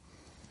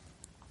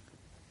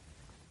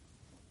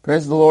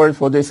Praise the Lord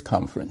for this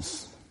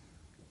conference.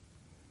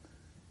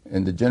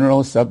 And the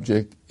general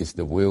subject is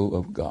the will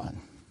of God.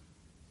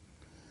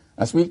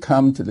 As we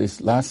come to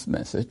this last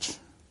message,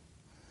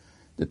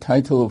 the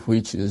title of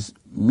which is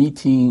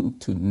Meeting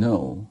to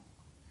Know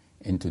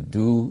and to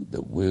Do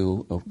the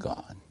Will of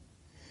God.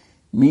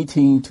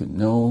 Meeting to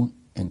know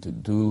and to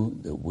do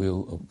the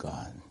will of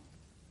God.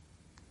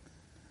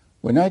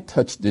 When I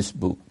touched this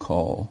book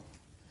called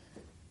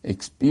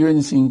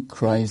Experiencing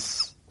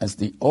Christ as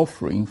the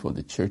Offering for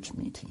the Church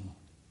Meeting,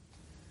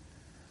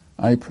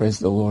 I praise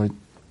the Lord.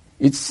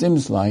 It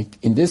seems like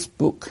in this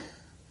book,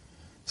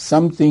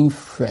 something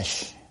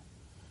fresh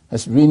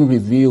has been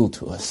revealed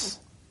to us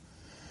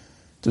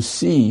to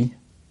see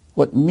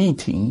what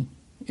meeting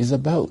is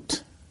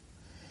about.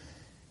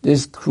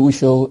 This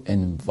crucial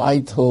and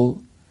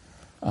vital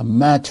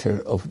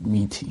matter of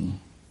meeting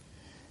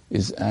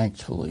is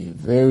actually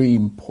very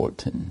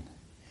important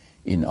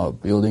in our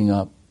building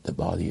up the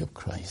body of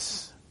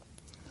Christ.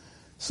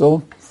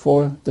 So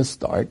for the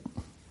start,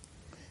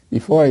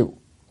 before I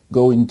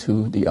go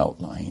into the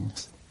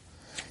outlines,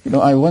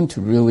 I want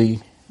to really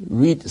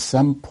read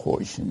some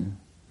portion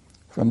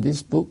from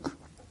this book.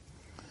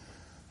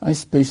 I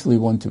especially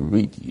want to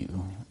read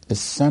you a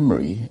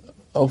summary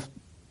of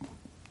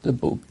the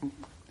book,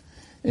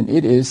 and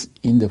it is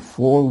in the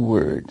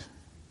foreword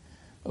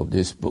of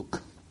this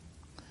book.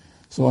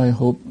 So I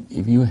hope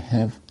if you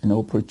have an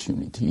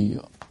opportunity,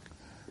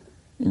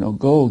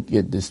 go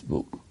get this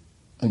book.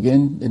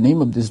 Again, the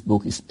name of this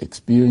book is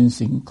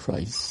Experiencing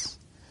Christ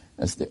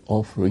as the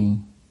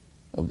Offering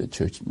of the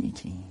Church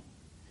Meeting.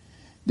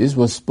 This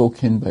was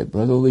spoken by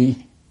Brother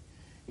Lee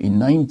in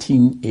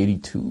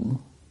 1982,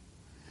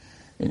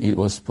 and it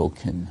was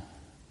spoken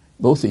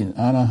both in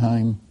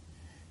Anaheim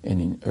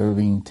and in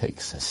Irving,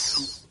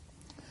 Texas.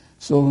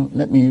 So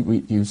let me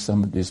read you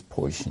some of this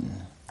portion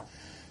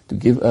to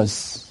give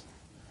us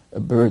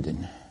a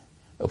burden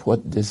of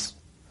what this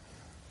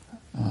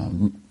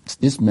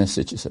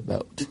message is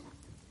about.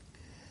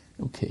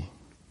 Okay.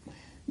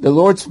 The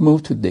Lord's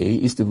move today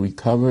is to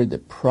recover the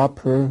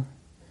proper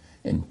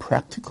and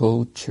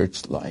practical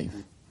church life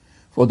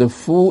for the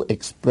full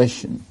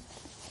expression.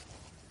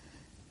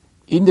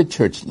 In the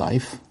church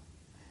life,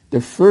 the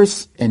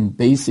first and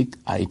basic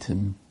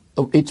item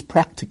of its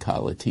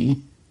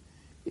practicality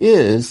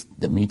is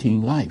the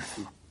meeting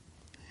life.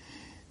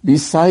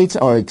 Besides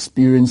our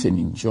experience and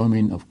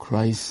enjoyment of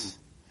Christ,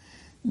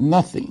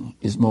 nothing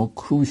is more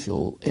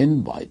crucial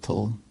and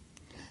vital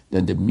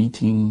than the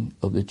meeting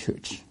of the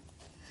church.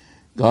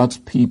 God's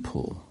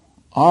people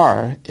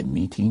are a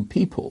meeting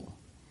people,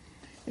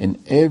 and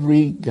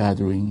every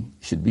gathering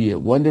should be a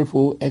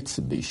wonderful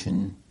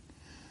exhibition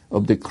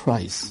of the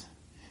Christ,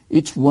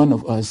 each one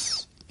of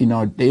us in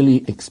our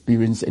daily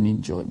experience and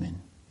enjoyment.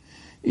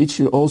 It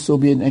should also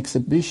be an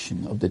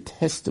exhibition of the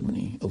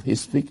testimony of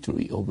his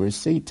victory over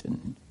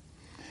Satan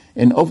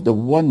and of the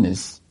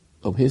oneness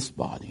of his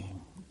body,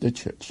 the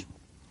church.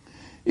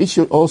 It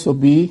should also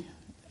be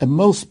a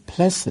most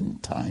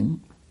pleasant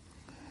time,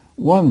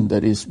 one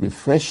that is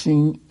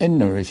refreshing and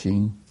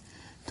nourishing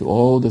to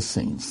all the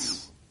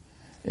saints,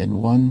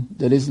 and one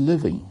that is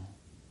living,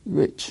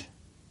 rich,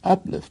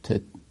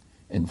 uplifted,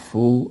 and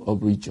full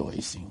of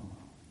rejoicing.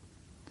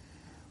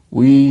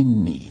 We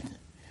need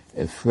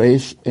a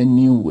fresh and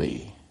new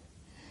way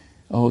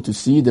to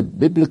see the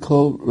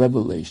biblical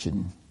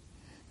revelation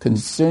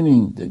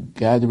concerning the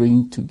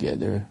gathering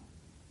together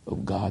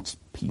of God's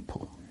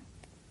people.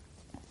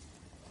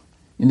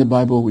 In the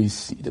Bible, we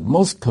see the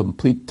most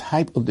complete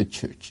type of the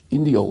church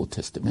in the Old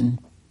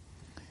Testament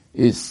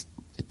is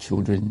the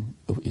children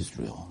of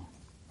Israel.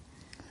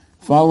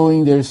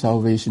 Following their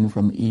salvation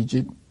from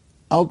Egypt,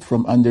 out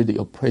from under the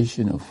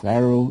oppression of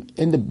Pharaoh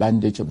and the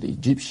bondage of the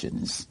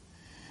Egyptians,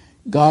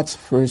 God's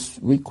first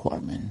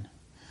requirement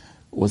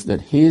was that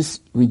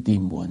his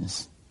redeemed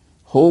ones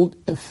hold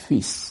a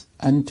feast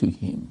unto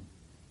him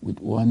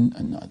with one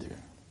another.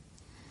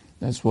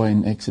 That's why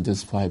in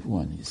Exodus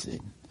 5:1 he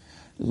said,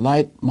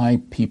 "Let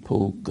my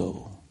people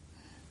go,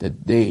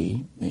 that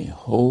they may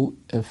hold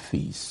a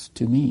feast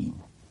to me."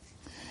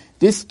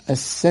 This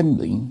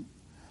assembling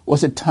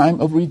was a time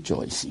of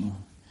rejoicing,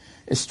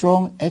 a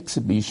strong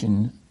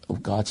exhibition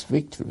of God's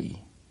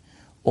victory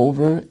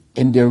over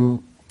and their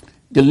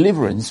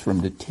deliverance from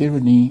the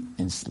tyranny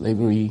and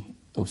slavery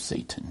of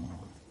Satan.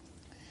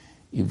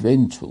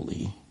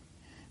 Eventually,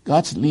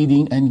 God's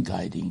leading and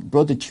guiding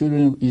brought the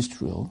children of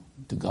Israel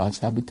to God's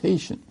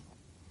habitation,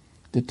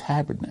 the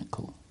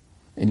tabernacle,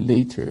 and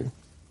later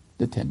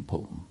the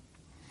temple.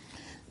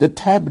 The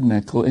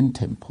tabernacle and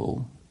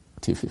temple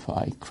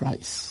typify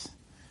Christ,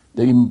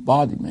 the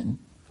embodiment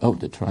of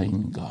the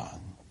triune God.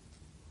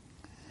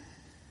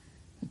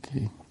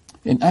 Okay.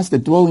 And as the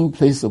dwelling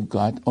place of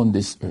God on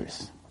this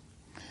earth,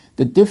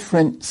 the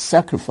different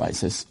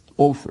sacrifices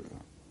offered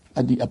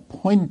at the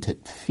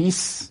appointed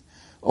feasts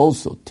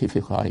also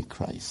typify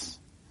Christ.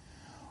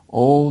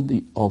 All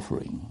the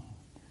offering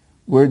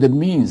were the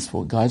means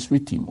for God's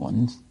redeemed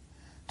ones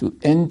to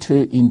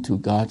enter into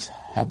God's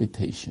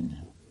habitation,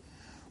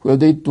 where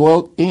they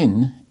dwelt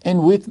in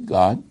and with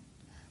God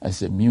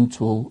as a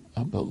mutual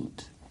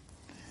abode.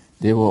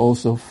 They were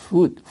also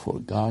food for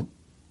God,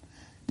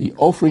 the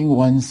offering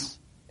ones,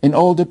 and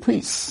all the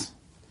priests.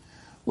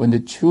 When the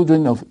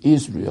children of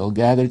Israel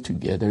gathered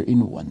together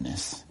in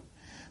oneness,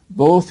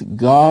 both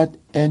God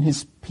and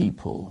his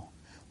people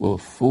were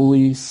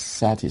fully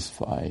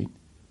satisfied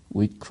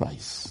with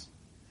Christ.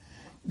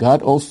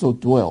 God also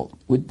dwelt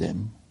with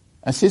them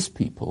as his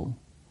people,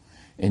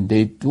 and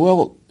they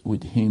dwelt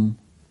with him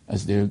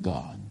as their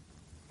God.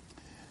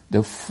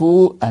 The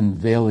full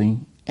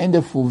unveiling and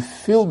the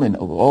fulfillment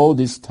of all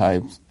these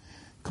types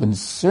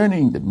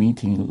concerning the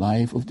meeting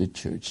life of the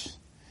church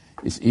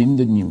is in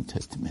the New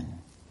Testament,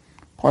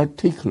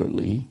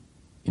 particularly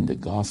in the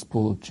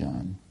Gospel of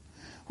John,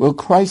 where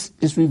Christ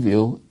is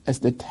revealed as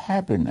the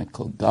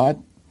tabernacle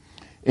God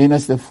and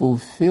as the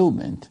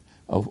fulfillment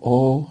of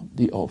all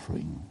the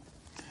offering.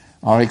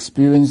 Our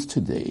experience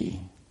today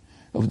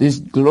of this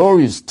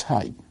glorious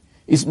type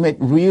is made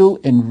real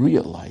and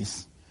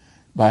realized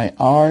by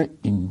our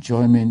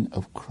enjoyment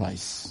of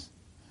Christ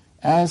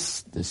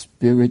as the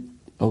Spirit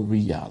of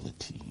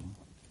reality.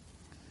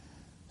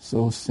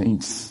 So,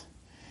 saints,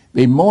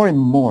 may more and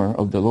more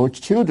of the Lord's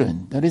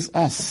children, that is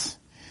us,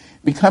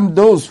 become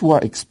those who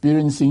are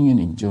experiencing and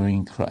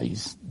enjoying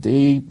Christ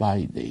day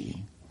by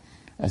day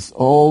as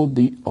all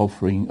the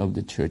offering of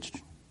the church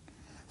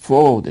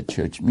for the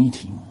church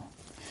meeting,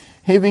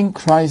 having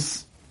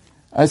Christ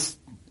as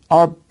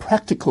our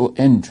practical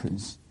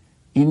entrance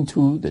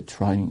into the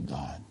triune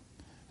God,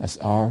 as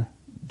our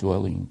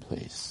dwelling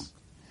place.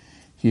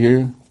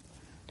 Here,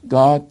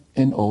 God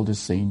and all the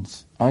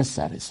saints are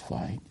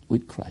satisfied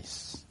with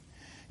Christ,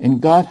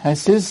 and God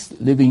has his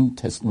living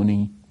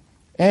testimony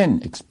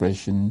and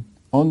expression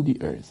on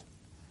the earth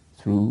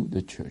through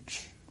the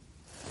church.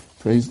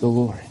 Praise the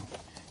Lord.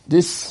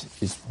 This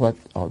is what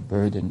our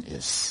burden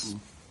is.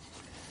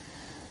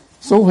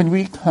 So when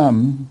we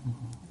come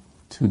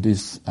to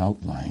this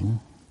outline,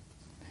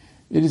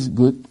 it is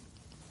good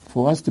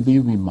for us to be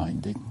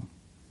reminded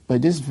by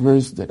this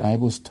verse that I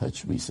was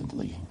touched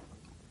recently.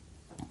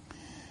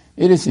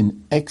 It is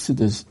in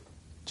Exodus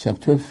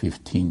chapter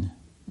 15,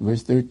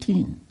 verse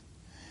 13.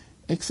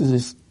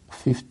 Exodus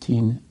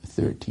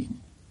 15:13.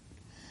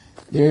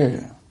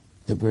 There,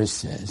 the verse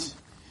says,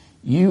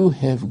 "You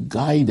have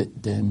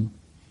guided them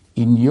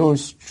in your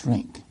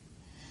strength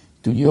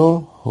to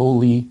your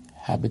holy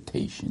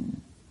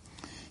habitation."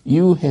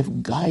 You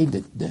have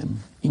guided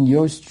them in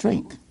your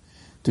strength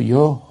to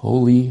your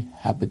holy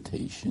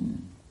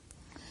habitation.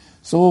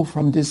 So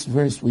from this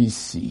verse we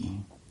see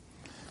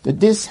that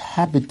this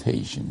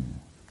habitation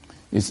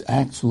is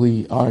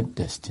actually our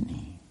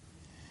destiny.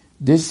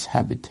 This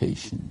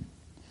habitation,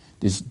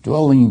 this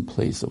dwelling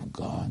place of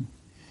God,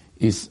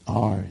 is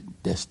our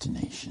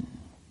destination.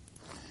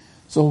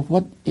 So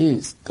what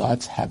is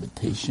God's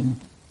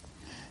habitation?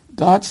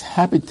 God's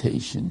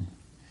habitation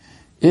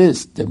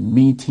is the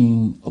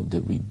meeting of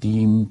the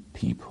redeemed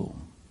people.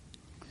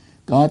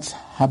 God's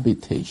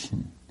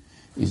habitation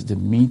is the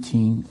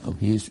meeting of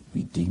his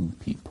redeemed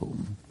people.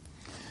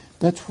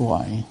 That's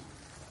why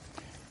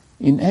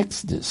in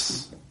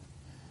Exodus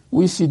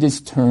we see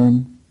this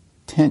term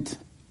tent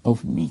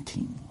of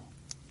meeting.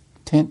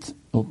 Tent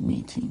of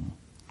meeting.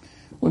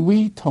 When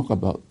we talk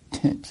about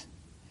tent,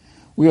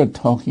 we are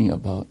talking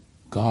about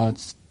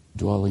God's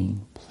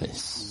dwelling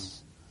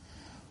place.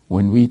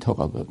 When we talk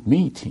about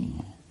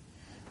meeting,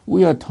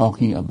 we are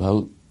talking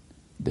about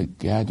the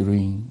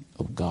gathering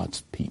of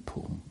God's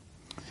people.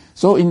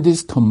 So in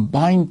this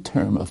combined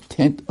term of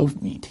tent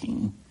of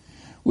meeting,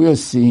 we are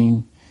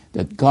seeing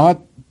that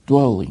God's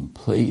dwelling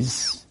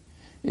place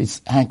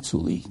is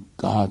actually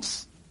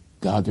God's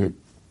gathered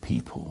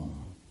people.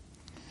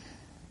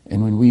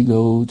 And when we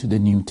go to the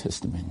New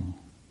Testament,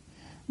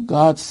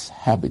 God's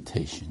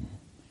habitation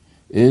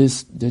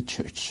is the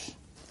church.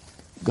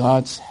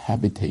 God's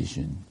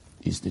habitation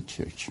is the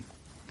church.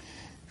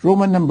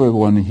 Roman number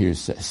 1 here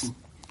says,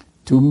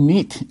 to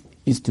meet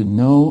is to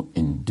know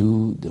and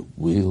do the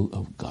will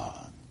of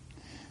God.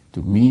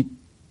 To meet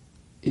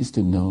is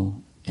to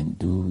know and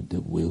do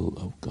the will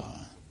of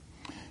God.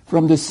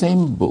 From the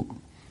same book,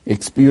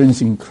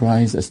 Experiencing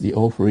Christ as the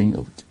Offering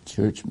of the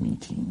Church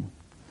Meeting,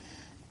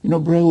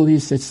 Brother Lee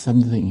said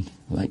something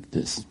like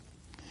this.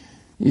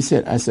 He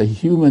said, as a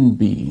human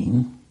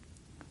being,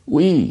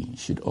 we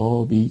should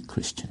all be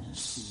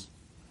Christians.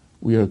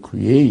 We are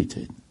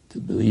created to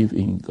believe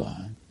in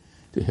God,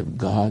 to have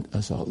God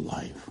as our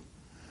life.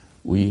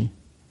 We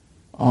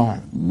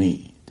are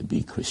made to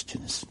be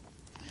Christians.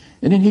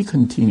 And then he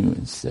continued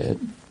and said,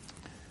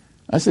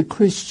 as a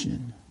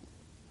Christian,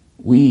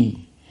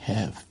 we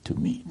have to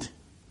meet.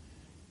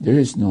 There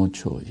is no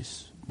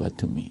choice but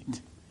to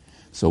meet.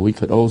 So we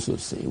could also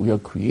say we are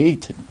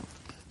created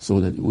so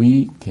that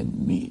we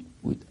can meet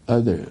with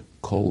other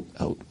called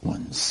out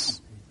ones.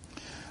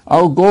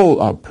 Our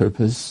goal, our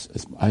purpose,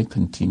 as I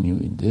continue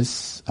in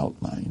this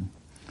outline,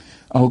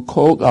 our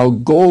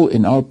goal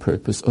and our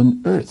purpose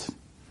on earth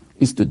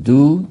is to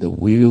do the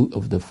will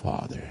of the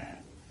Father.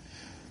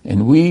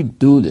 And we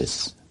do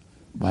this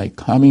by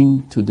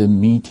coming to the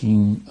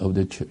meeting of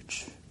the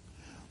church,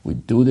 We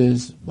do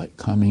this by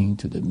coming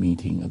to the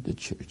meeting of the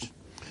church.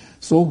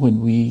 So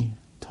when we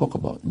talk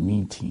about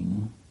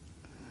meeting,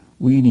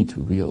 we need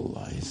to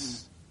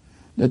realize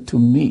that to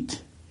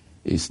meet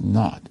is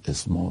not a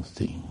small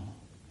thing.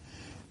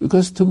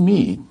 Because to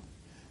meet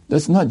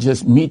does not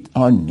just meet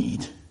our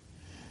need.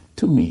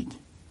 To meet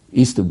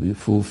is to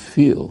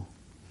fulfill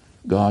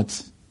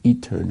God's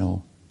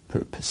eternal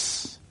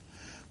purpose.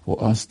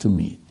 For us to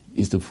meet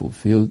is to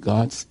fulfill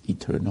God's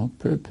eternal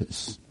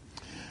purpose.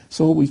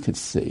 So we could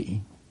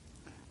say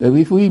that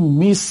if we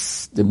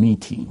miss the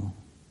meeting,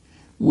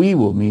 we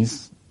will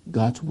miss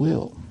God's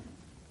will.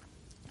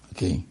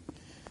 Okay?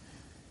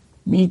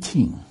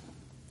 Meeting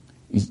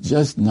is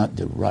just not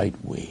the right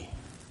way.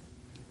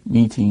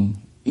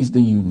 Meeting is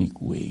the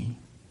unique way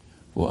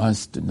for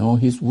us to know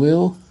His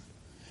will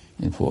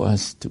and for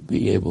us to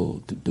be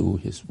able to do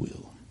His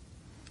will.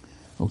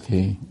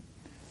 Okay?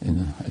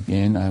 And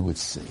again, I would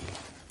say,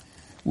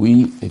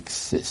 we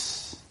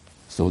exist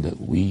so that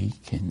we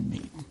can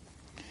meet.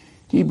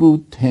 Hebrews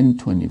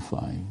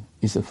 10:25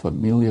 is a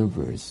familiar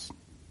verse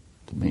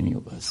to many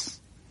of us.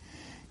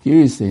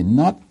 Here is a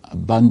not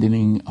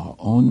abandoning our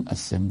own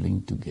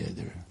assembling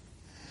together,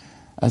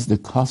 as the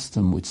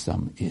custom with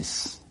some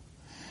is,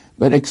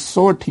 but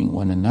exhorting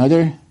one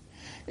another,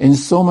 and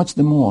so much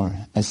the more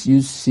as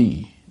you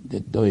see the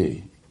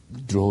day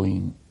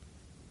drawing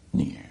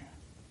near.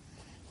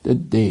 The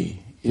day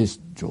is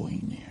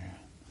drawing near.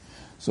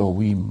 So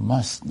we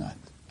must not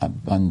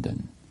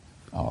abandon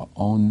our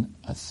own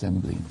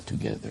assembling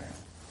together.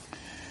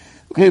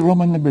 Okay,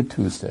 Romans number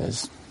 2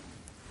 says,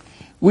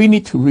 we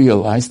need to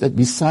realize that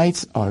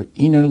besides our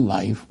inner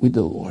life with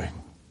the Lord,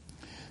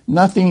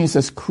 nothing is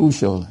as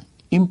crucial,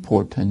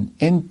 important,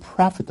 and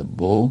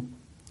profitable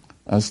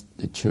as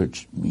the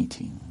church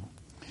meeting.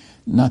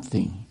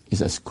 Nothing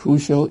is as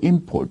crucial,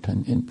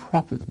 important, and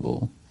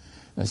profitable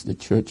as the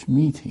church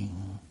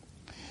meeting.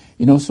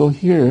 So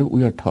here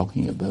we are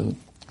talking about,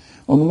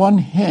 on one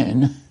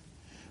hand,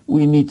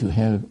 we need to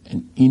have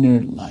an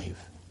inner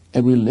life,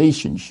 a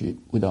relationship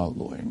with our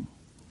Lord.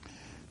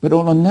 But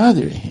on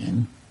another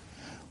hand,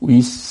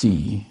 we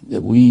see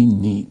that we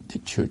need the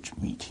church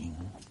meeting.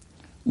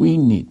 We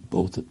need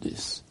both of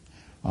this,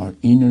 our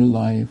inner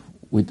life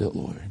with the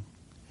Lord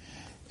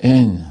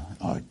and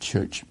our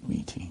church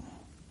meeting.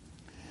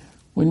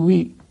 When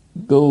we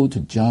go to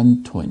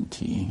John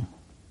 20,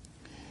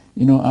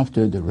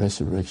 after the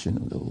resurrection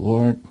of the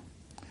Lord,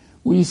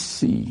 we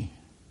see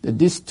that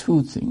these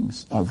two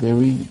things are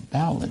very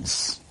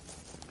balanced.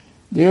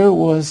 There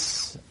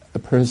was a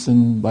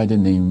person by the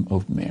name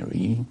of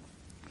Mary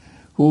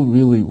who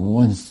really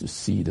wants to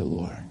see the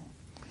Lord.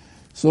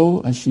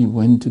 So as she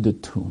went to the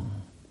tomb,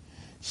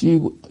 she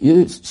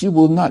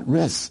will not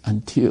rest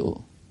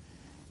until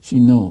she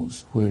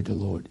knows where the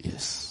Lord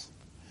is.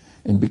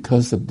 And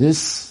because of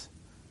this,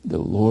 the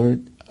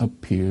Lord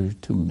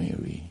appeared to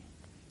Mary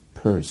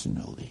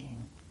personally.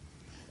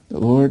 The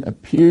Lord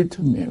appeared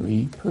to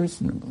Mary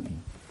personally.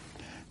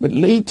 But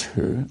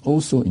later,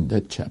 also in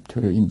that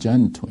chapter, in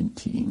John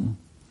 20,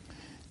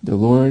 the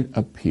Lord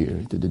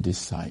appeared to the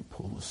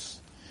disciples.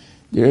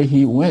 There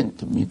he went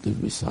to meet the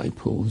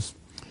disciples,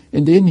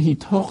 and then he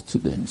talked to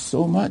them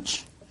so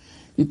much.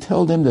 He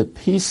told them that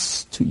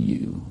peace to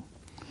you.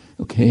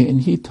 Okay,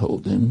 and he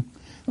told them,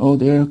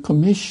 they're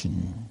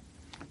commissioned.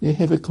 They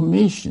have a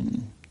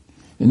commission.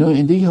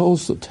 And he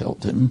also told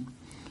them,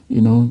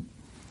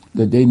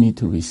 that they need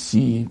to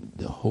receive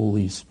the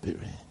Holy Spirit.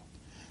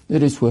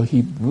 That is where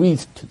he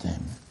breathed to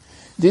them.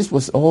 This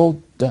was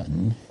all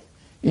done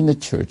in the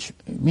church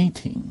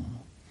meeting.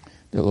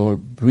 The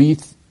Lord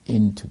breathed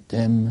into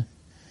them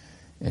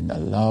and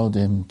allowed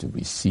them to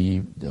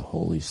receive the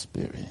Holy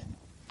Spirit.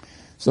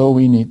 So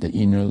we need the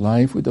inner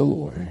life with the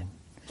Lord,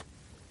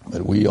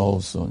 but we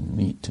also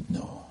need to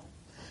know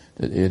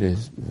that it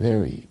is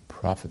very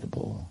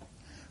profitable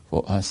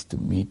for us to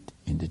meet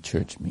in the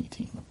church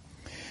meeting.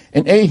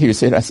 And A here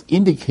said, as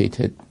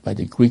indicated by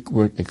the Greek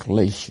word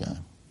ekklesia,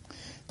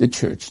 the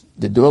church,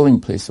 the dwelling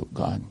place of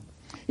God,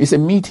 is a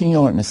meeting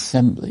or an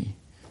assembly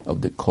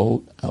of the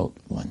called out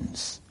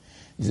ones.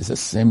 It is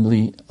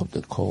assembly of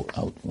the called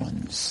out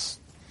ones.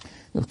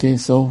 Okay,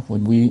 so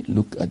when we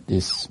look at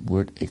this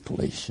word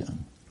ekklesia,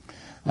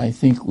 I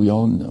think we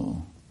all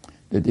know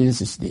that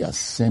this is the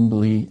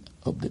assembly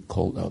of the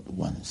called out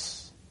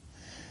ones.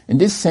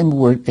 And this same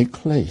word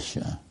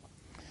ekklesia,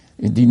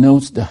 it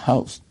denotes the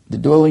house, the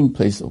dwelling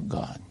place of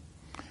God.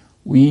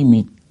 We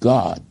meet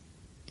God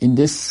in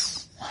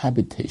this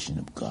habitation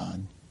of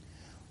God.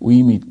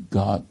 We meet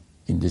God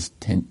in this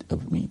tent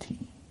of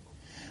meeting.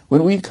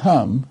 When we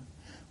come,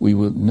 we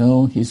will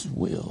know His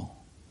will,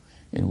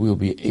 and we'll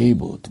be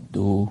able to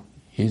do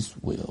His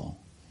will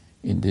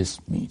in this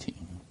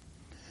meeting.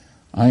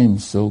 I am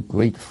so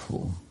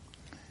grateful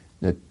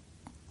that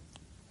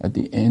at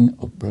the end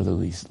of Brother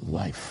Lee's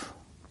life,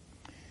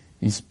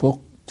 he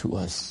spoke to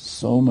us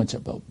so much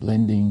about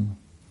blending.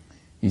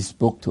 He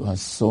spoke to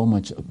us so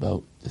much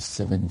about the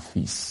 7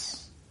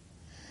 feasts.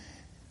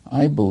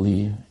 I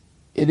believe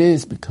it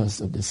is because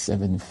of the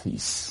 7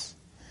 feasts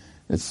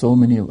that so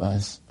many of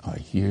us are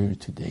here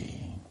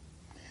today.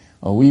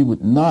 or we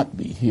would not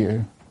be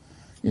here,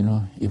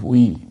 if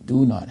we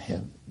do not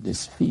have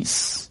this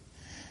feast.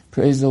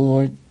 Praise the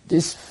Lord.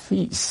 This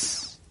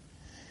feast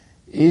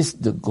is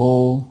the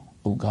goal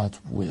of God's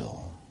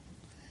will.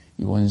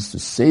 He wants to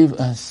save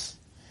us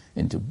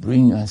and to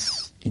bring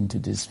us into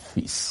this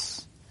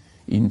feast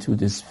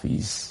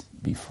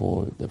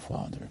before the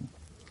Father.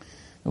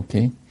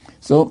 Okay?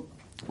 So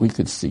we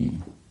could see,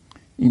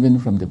 even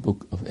from the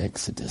book of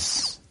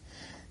Exodus,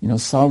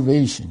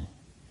 salvation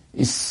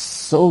is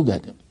so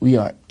that we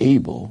are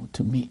able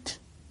to meet.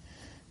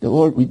 The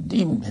Lord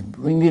redeemed them,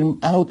 bring them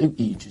out of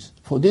Egypt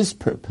for this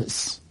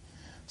purpose,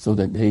 so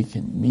that they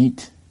can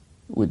meet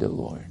with the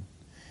Lord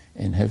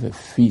and have a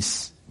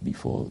feast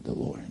before the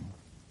Lord.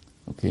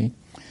 Okay?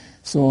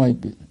 So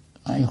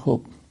I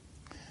hope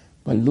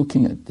by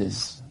looking at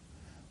this,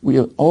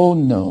 we'll all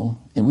know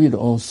and we'll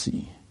all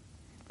see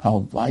how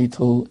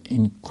vital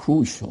and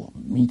crucial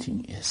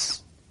meeting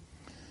is.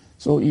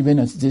 So even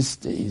at these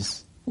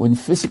days, when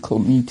physical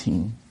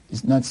meeting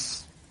is not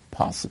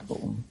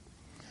possible,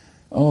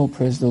 oh,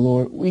 praise the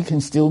Lord, we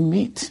can still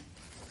meet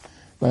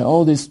by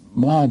all these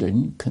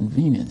modern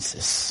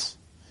conveniences.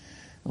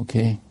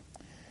 Okay?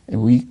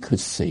 And we could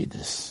say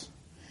this.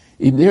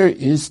 If there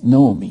is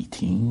no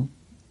meeting,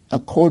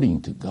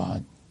 according to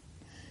God,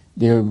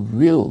 there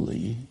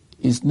really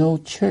is no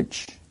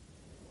church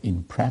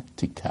in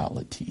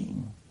practicality.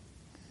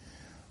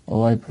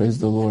 Oh, I praise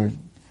the Lord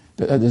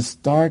that at the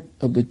start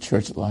of the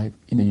church life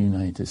in the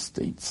United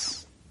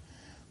States,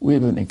 we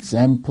have an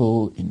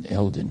example in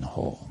Eldon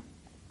Hall.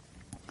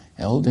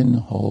 Eldon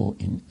Hall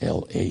in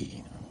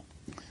L.A.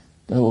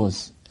 That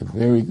was a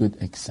very good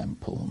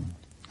example.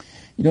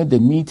 The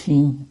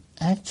meeting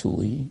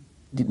actually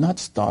did not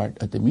start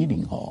at the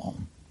meeting hall.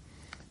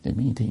 The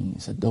meeting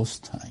is at those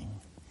times.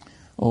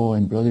 Oh,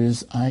 and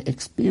brothers, I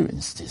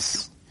experienced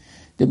this.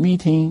 The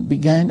meeting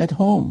began at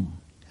home,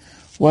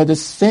 while the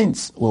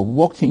saints were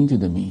walking to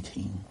the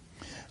meeting.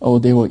 Oh,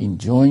 they were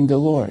enjoying the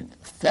Lord,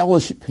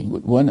 fellowshipping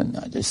with one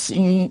another,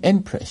 singing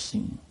and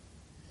praising.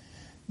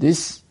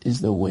 This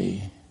is the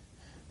way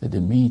that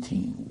the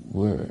meeting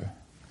were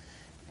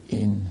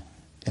in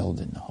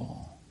Eldon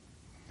Hall.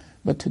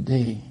 But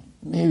today,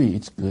 maybe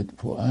it's good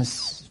for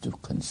us to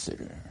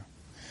consider,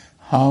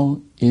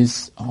 how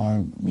is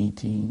our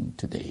meeting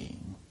today?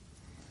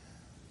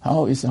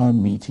 How is our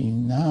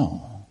meeting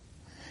now?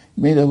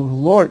 May the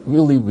Lord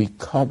really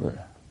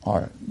recover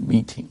our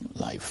meeting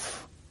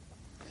life.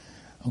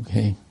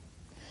 Okay?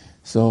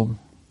 So,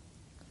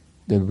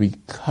 the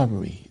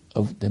recovery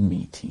of the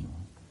meeting,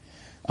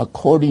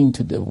 according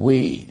to the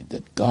way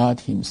that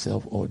God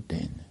Himself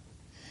ordained,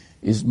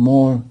 is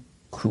more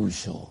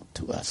crucial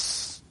to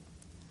us.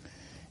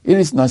 It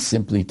is not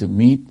simply to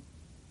meet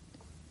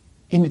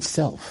in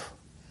itself,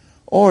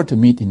 or to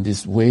meet in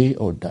this way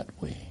or that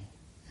way.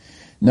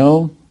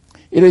 No,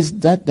 it is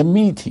that the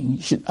meeting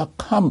should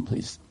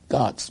accomplish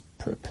God's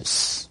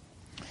purpose.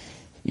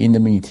 In the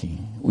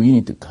meeting, we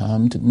need to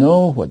come to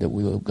know what the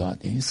will of God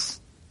is.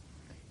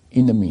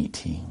 In the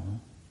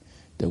meeting,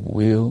 the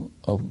will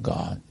of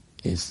God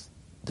is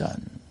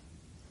done.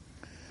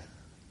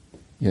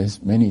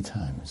 Yes, many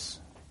times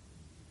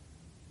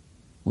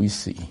we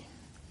see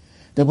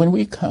that when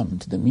we come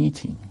to the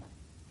meeting,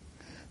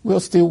 we're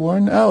still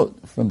worn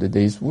out from the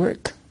day's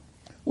work.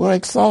 We're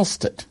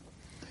exhausted.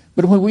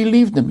 But when we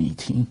leave the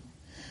meeting,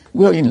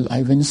 we are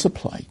enlivened,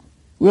 supplied.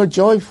 We are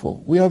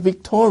joyful. We are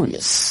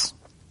victorious.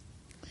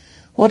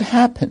 What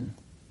happened?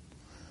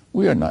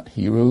 We are not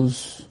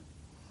heroes.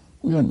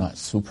 We are not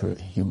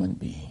superhuman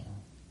beings.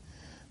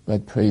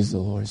 But praise the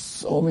Lord,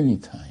 so many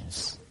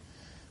times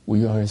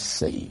we are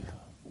saved.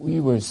 We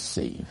were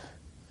saved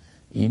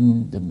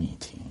in the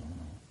meeting.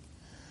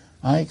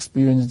 I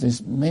experienced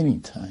this many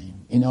times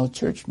in our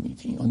church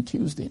meeting on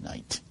Tuesday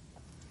night.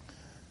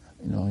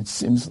 It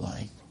seems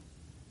like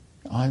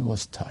I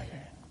was tired.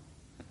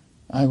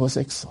 I was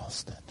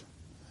exhausted.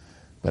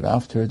 But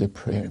after the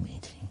prayer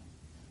meeting,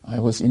 I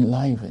was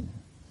enlivened.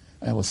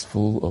 I was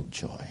full of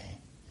joy.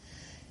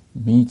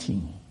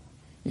 Meeting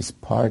is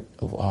part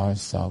of our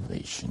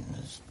salvation.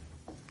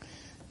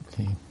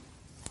 Okay.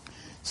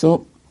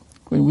 So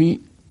when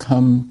we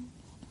come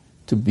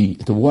to be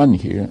the one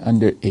here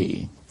under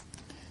A,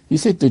 he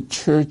said the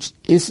church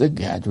is a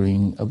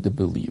gathering of the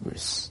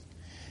believers,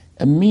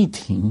 a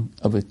meeting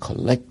of a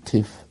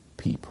collective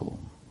people.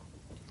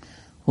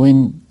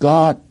 When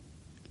God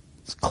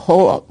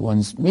call out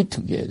ones meet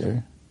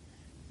together,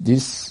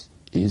 this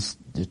is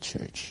the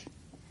church.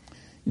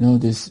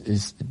 This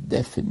is the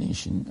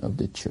definition of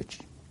the church.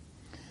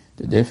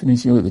 The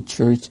definition of the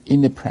church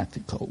in the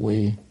practical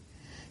way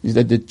is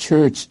that the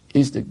church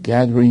is the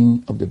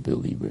gathering of the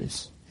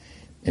believers,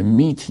 a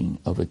meeting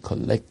of a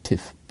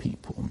collective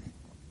people.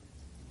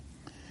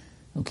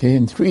 Okay,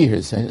 and 3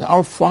 here says,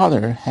 our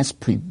Father has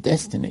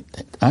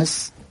predestinated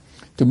us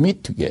to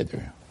meet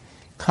together.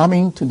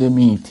 Coming to the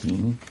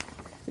meeting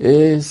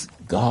is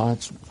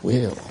God's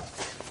will.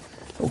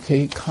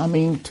 Okay,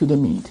 coming to the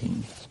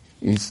meeting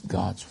is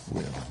God's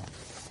will.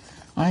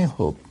 I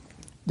hope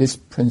this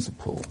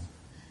principle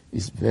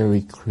is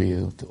very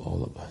clear to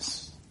all of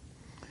us.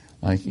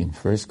 Like in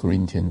 1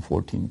 Corinthians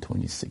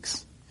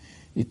 14:26,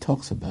 it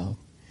talks about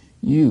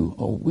you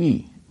or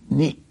we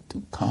need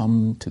to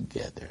come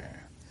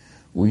together.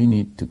 We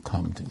need to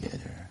come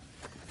together.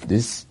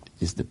 This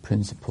is the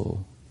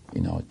principle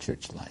in our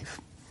church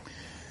life.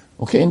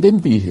 Okay, and then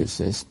B here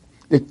says,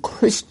 the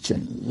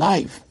Christian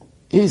life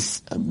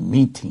is a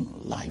meeting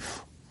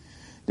life.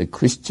 The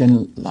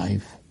Christian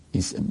life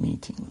is a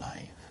meeting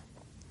life.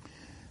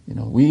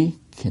 We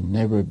can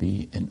never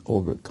be an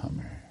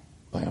overcomer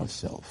by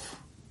ourselves.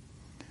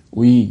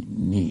 We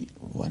need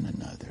one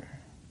another.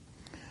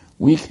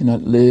 We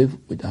cannot live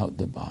without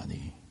the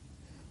body.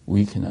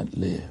 We cannot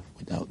live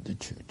without the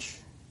church.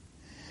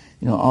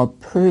 Our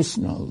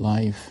personal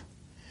life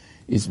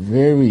is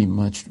very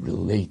much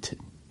related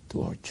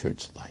to our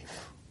church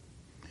life.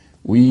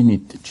 We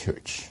need the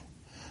church.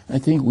 I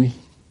think we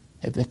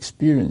have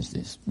experienced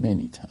this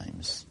many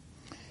times,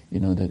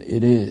 that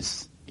it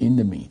is in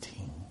the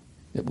meeting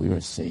that we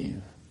are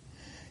saved.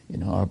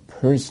 Our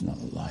personal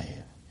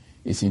life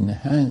is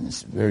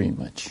enhanced very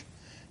much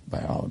by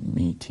our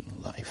meeting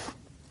life.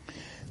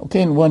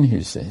 Okay, and 1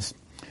 here says,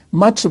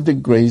 much of the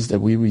grace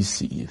that we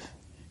receive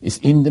is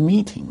in the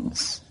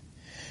meetings,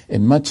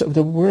 and much of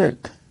the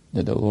work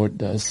that the Lord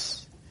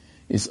does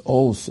is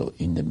also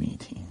in the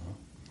meeting.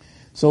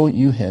 So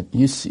you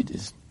see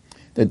this,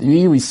 that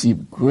we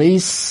receive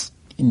grace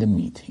in the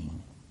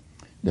meeting,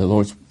 the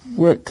Lord's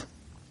work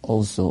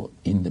also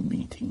in the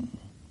meeting.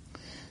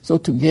 So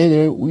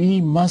together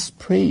we must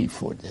pray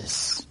for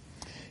this.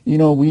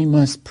 We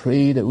must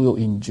pray that we'll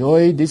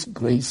enjoy this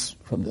grace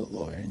from the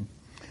Lord.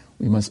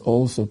 We must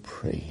also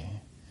pray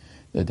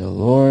that the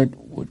Lord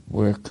would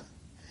work,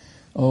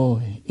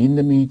 in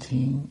the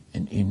meeting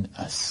and in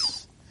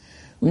us.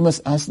 We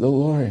must ask the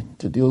Lord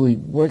to really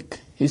work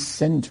His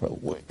central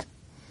work,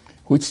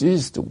 which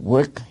is to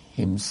work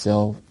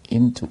Himself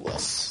into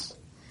us,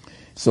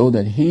 so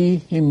that He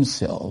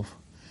Himself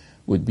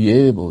would be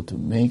able to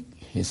make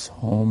His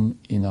home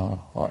in our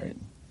heart.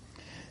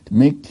 To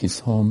make His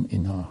home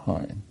in our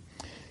heart.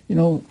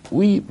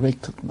 We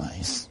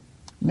recognize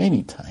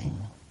many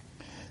times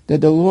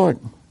that the Lord,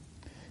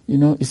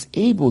 is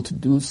able to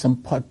do some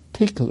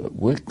particular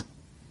work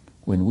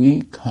when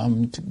we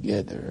come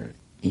together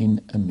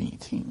in a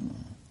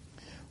meeting.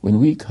 When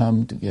we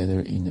come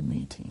together in a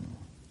meeting.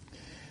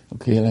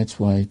 Okay, that's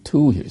why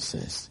 2 here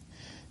says,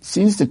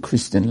 since the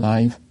Christian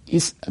life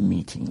is a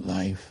meeting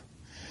life,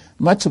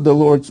 much of the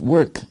Lord's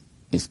work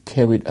is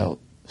carried out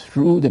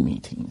through the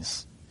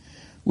meetings.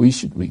 We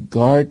should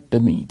regard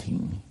the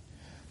meeting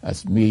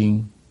as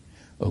being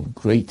of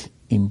great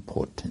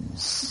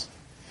importance.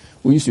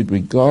 We should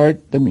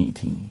regard the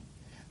meeting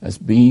as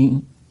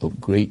being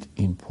of great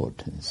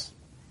importance.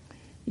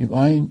 If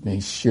I may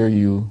share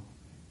you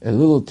a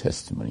little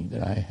testimony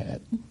that I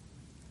had.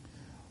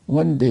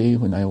 One day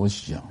when I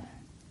was young,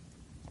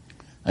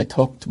 I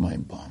talked to my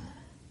mom.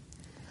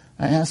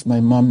 I asked my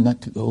mom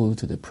not to go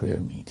to the prayer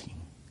meeting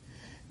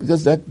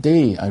because that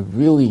day I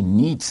really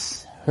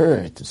needs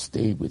her to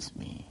stay with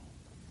me.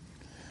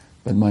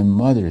 But my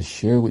mother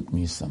shared with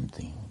me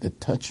something that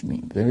touched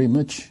me very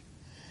much,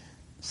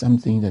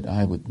 something that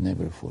I would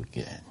never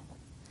forget.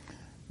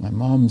 My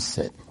mom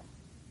said,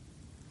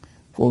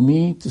 for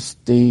me to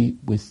stay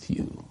with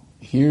you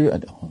here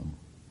at home,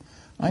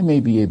 I may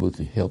be able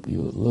to help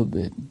you a little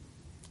bit,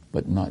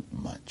 but not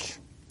much.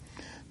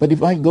 But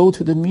if I go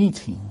to the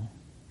meeting,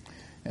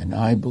 and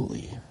I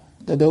believe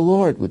that the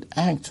Lord would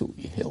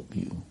actually help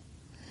you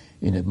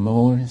in a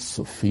more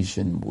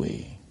sufficient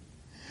way.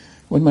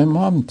 When my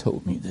mom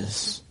told me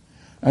this,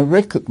 I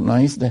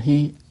recognized that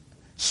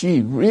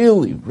she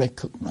really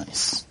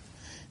recognized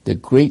the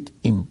great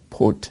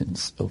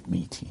importance of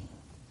meeting.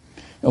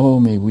 Oh,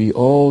 may we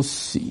all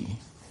see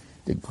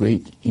the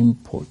great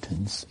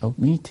importance of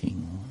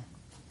meeting.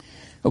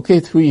 Okay,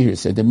 3 here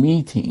said the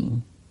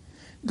meeting,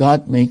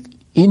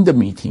 in the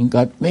meeting,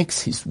 God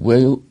makes His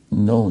will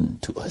known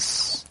to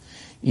us.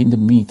 In the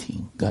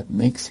meeting, God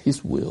makes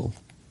His will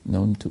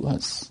known to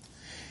us.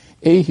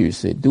 A here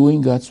said,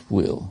 doing God's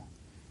will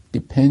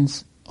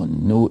depends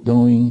on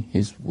knowing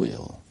His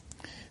will.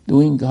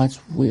 Doing God's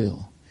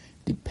will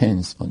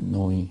depends on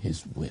knowing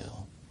His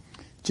will.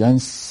 John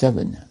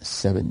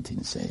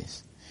 7:17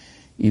 says,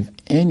 if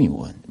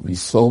anyone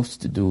resolves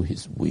to do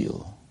His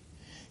will,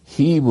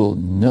 he will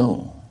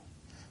know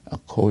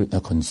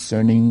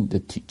concerning the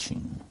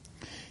teaching.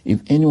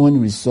 If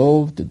anyone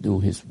resolve to do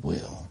His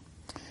will,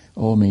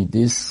 oh, may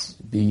this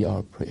be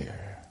our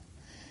prayer.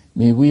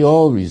 May we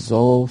all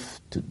resolve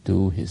to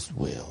do His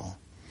will.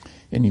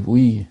 And if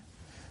we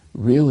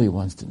really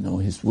want to know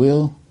His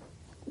will,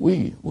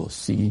 we will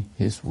see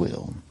His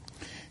will.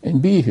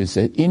 And B here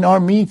said, in our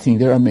meeting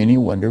there are many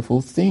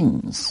wonderful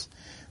things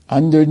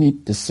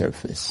underneath the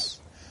surface,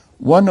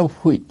 one of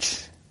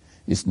which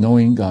is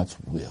knowing God's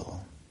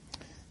will.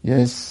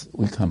 Yes,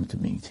 we come to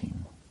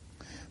meeting.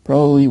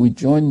 Probably we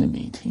join the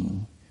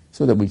meeting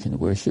so that we can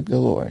worship the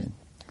Lord.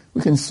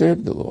 We can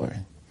serve the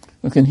Lord.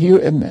 We can hear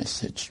a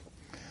message.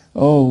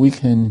 We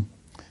can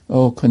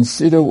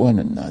consider one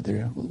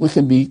another. We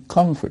can be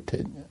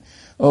comforted.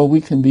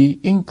 We can be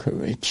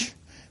encouraged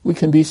We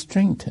can be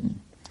strengthened.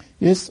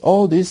 Yes,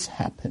 all this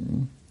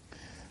happened,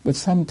 but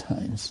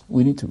sometimes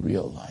we need to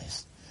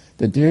realize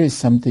that there is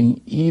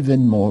something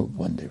even more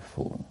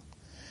wonderful.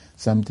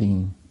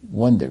 Something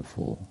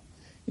wonderful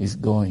is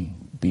going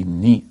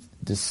beneath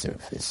the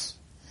surface,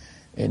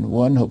 and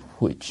one of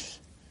which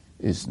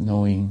is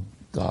knowing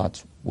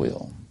God's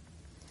will.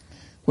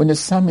 When the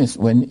psalmist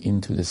went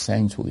into the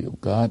sanctuary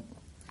of God,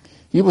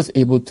 he was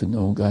able to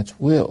know God's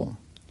will.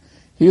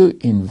 Here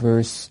in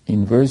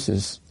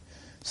verses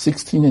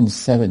 16 and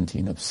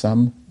 17 of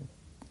Psalm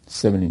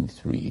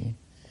 73,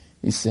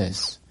 it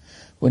says,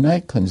 "When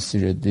I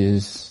considered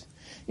this,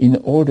 in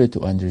order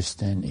to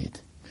understand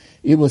it,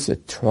 it was a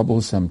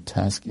troublesome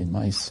task in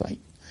my sight,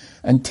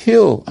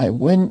 until I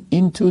went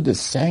into the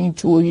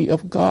sanctuary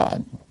of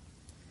God.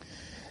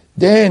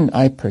 Then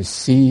I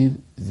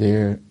perceived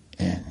their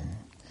end."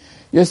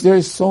 Yes, there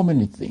are so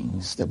many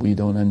things that we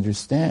don't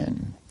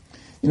understand.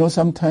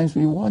 Sometimes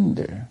we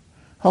wonder,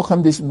 how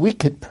come this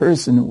wicked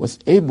person was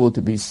able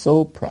to be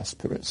so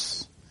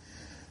prosperous?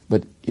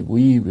 But if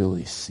we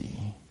really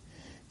see,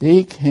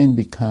 they can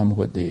become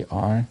what they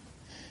are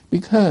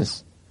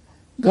because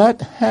God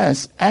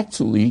has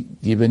actually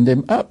given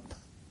them up.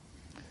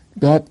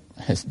 God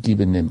has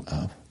given them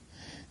up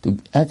to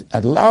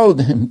allow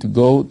them to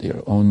go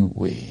their own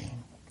way.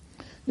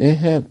 They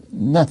have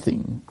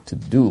nothing to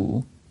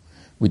do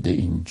with the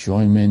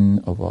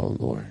enjoyment of our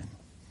Lord.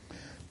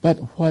 But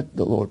what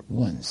the Lord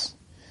wants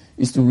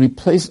is to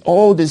replace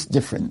all these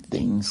different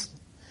things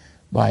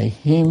by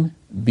Him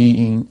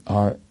being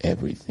our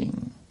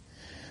everything,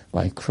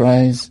 by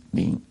Christ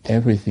being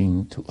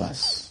everything to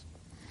us.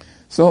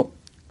 So,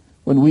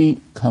 when we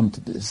come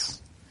to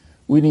this,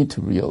 we need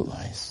to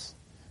realize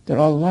that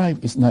our life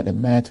is not a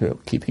matter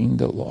of keeping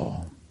the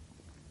law,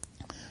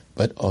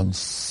 but on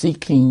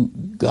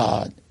seeking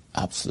God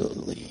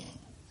absolutely,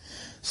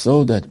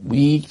 so that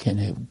we can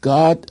have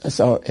God as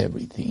our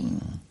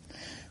everything.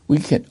 We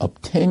can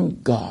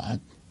obtain God,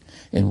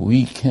 and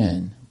we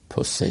can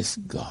possess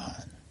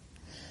God.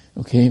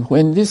 Okay,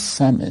 when this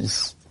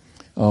psalmist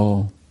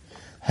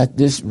had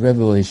this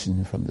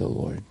revelation from the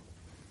Lord,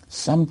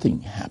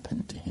 something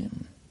happened to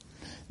him.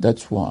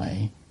 That's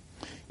why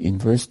in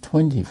verse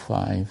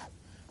 25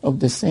 of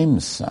the same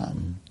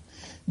psalm,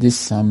 this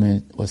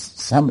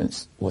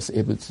psalmist was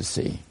able to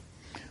say,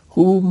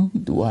 "Whom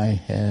do I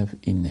have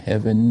in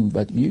heaven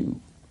but you?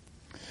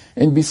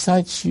 And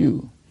besides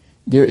you,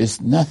 there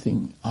is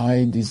nothing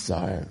I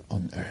desire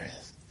on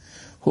earth."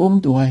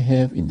 Whom do I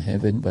have in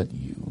heaven but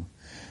you?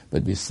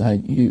 But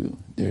beside you,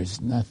 there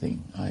is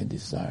nothing I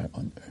desire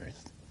on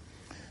earth.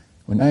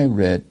 When I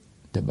read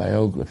the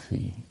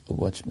biography of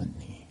Watchman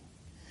Nee,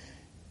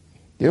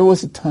 there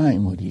was a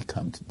time when he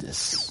came to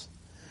this.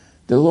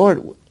 The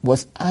Lord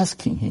was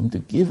asking him to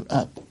give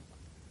up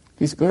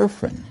his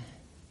girlfriend.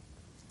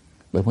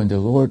 But when the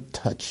Lord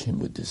touched him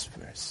with this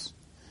verse,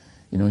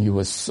 he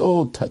was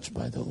so touched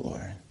by the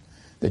Lord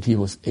that he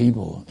was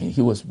able and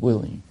he was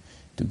willing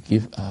to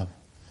give up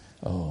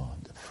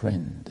the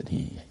friend that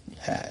he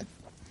had.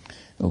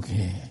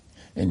 Okay.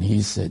 And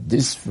he said,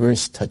 this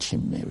verse touched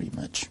him very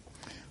much.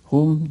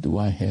 "Whom do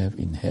I have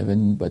in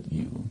heaven but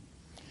you?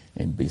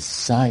 And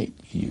beside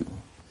you,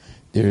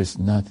 there is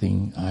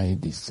nothing I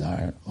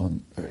desire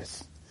on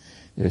earth."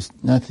 There's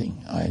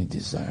nothing I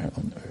desire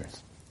on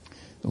earth.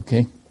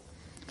 Okay?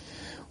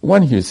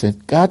 One here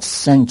said, God's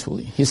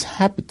sanctuary, His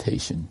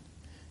habitation,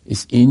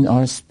 is in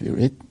our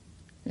spirit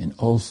and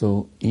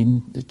also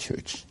in the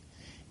church.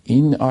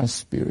 In our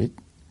spirit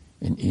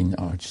and in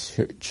our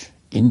church.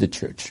 In the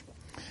church.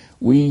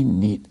 We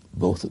need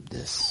both of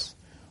this.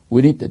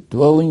 We need the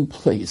dwelling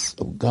place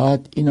of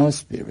God in our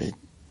spirit.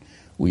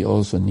 We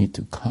also need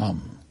to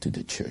come to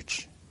the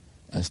church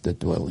as the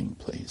dwelling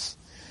place.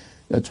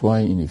 That's why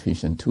in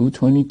Ephesians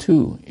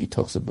 2:22, it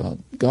talks about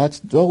God's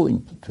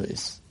dwelling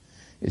place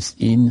is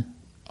in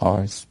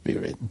our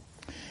spirit.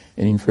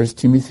 And in 1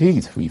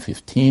 Timothy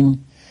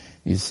 3:15,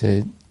 he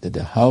said that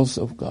the house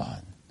of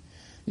God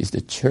is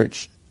the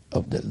church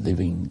of the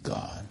living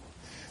God.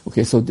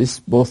 Okay, so this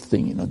both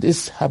thing,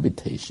 this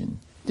habitation,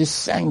 this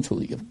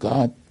sanctuary of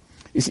God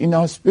is in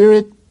our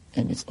spirit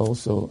and it's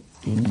also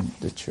in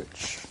the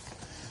church.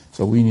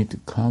 So we need to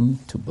come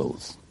to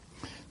both.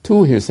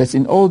 2 here says,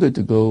 in order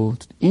to go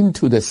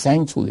into the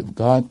sanctuary of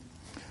God,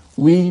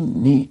 we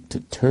need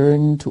to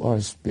turn to our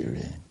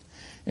spirit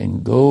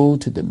and go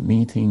to the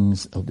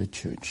meetings of the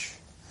church.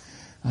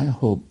 I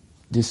hope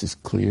this is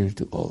clear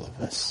to all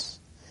of us.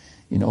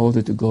 In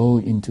order to go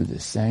into the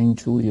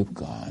sanctuary of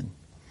God,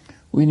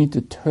 we need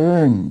to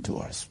turn to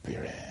our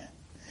spirit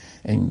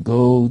and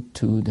go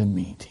to the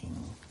meeting.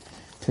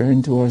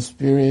 Turn to our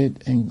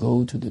spirit and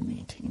go to the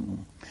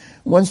meeting.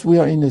 Once we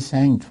are in the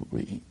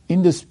sanctuary,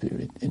 in the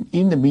spirit, and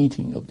in the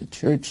meeting of the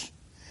church,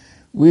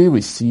 we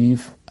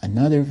receive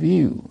another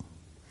view,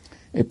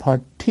 a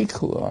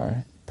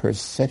particular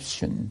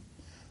perception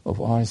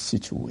of our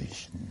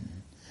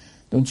situation.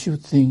 Don't you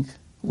think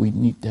we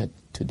need that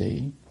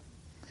today?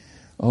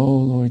 Oh,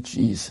 Lord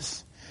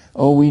Jesus.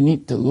 Oh, we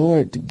need the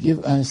Lord to give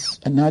us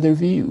another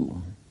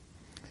view,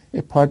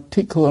 a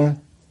particular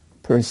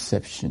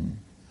perception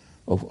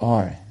of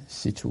our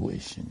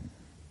situation.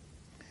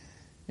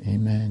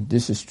 Amen.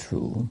 This is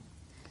true,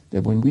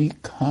 that when we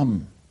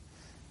come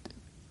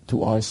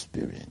to our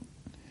spirit,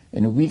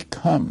 and we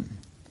come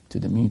to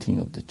the meeting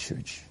of the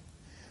church,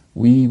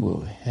 we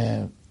will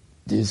have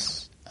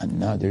this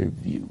another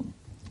view.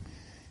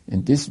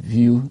 And this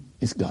view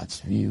is God's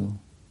view.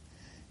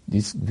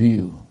 This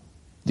view,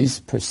 this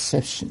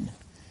perception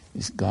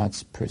is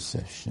God's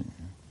perception.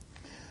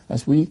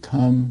 As we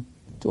come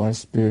to our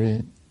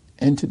spirit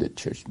and to the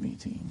church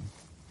meeting,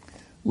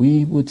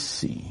 we would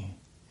see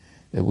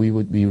that we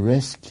would be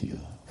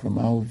rescued from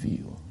our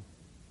view,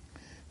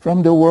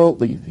 from the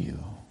worldly view,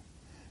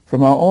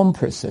 from our own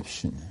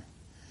perception,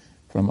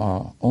 from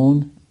our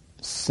own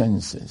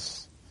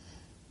senses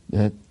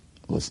that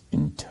was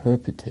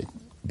interpreted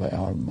by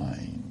our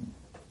mind.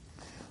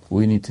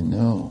 We need to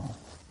know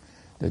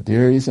that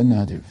there is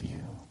another view.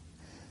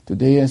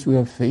 Today, as we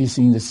are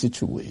facing the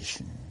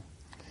situation,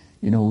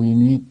 we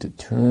need to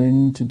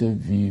turn to the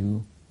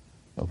view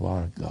of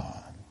our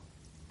God.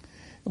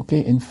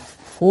 Okay, and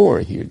 4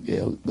 here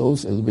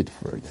goes a little bit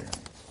further.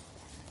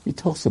 It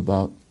talks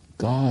about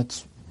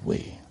God's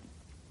way.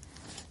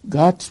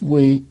 God's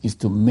way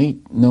is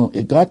made known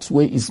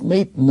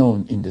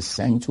in the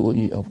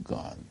sanctuary of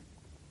God.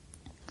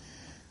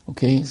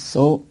 Okay,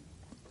 so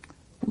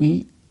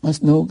we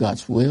must know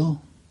God's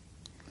will.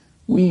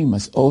 We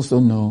must also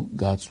know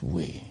God's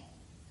way.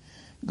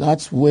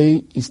 God's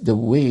way is the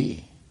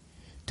way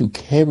to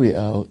carry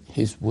out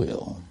His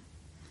will.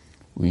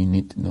 We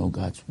need to know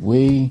God's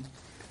way.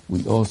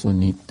 We also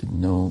need to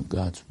know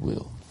God's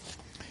will.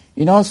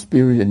 In our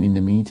spirit and in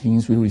the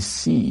meetings, we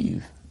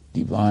receive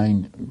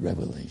divine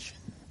revelation.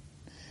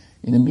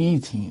 In the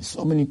meetings,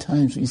 so many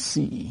times we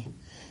see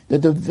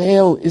that the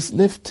veil is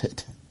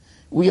lifted.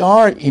 We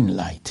are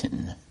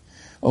enlightened.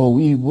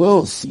 We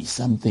will see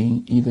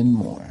something even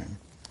more.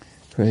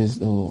 Praise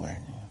the Lord.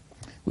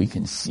 We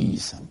can see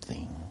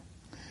something.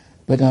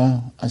 But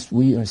as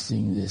we are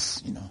seeing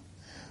this,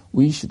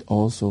 we should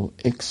also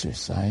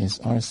exercise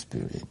our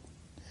spirit,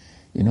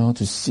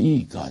 to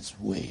see God's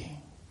way.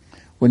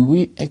 When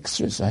we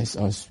exercise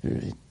our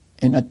spirit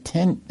and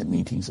attend the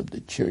meetings of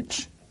the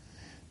church,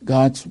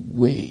 God's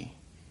way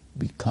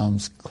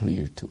becomes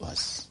clear to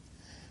us.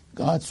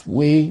 God's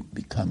way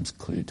becomes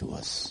clear to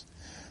us.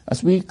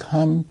 As we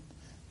come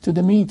to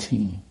the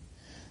meeting,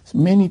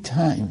 many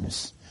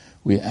times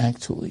we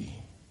actually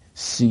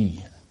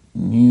see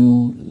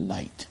new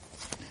light.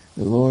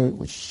 The Lord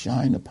would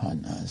shine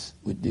upon us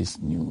with this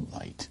new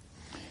light.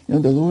 The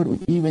Lord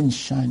would even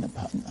shine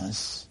upon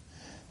us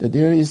that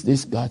there is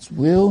this God's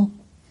will,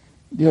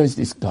 there is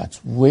this God's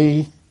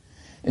way,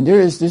 and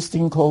there is this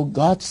thing called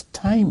God's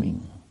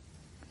timing.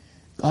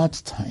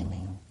 God's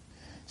timing.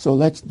 So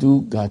let's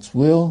do God's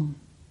will,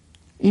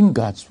 in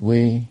God's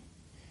way,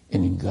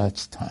 and in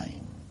God's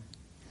time.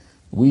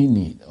 We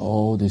need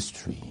all these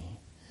 3.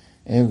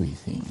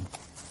 Everything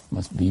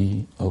must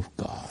be of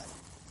God.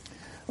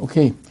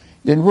 Okay,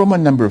 then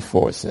Roman number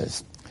 4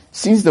 says,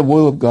 since the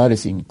will of God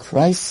is in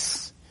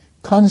Christ,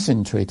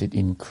 concentrated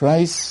in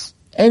Christ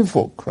and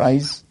for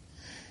Christ,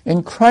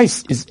 and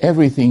Christ is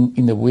everything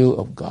in the will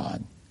of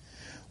God,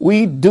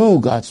 we do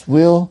God's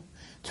will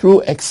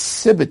through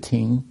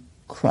exhibiting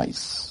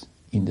Christ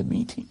in the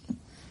meeting.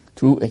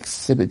 Through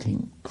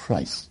exhibiting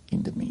Christ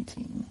in the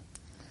meeting.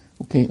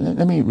 Okay,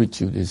 let me read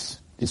you this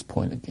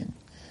point again.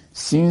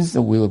 Since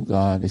the will of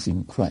God is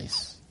in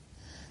Christ,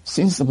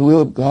 since the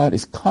will of God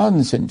is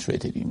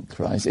concentrated in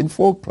Christ and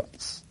for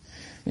Christ,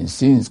 and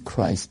since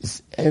Christ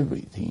is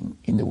everything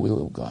in the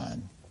will of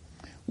God,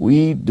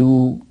 we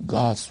do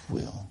God's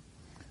will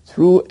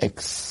through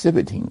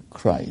exhibiting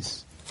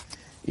Christ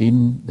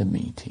in the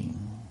meeting.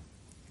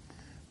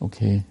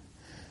 Okay?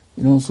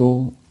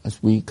 So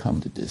as we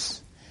come to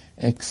this,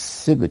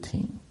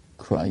 exhibiting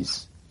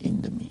Christ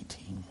in the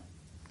meeting.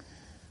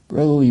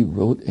 Brother Lee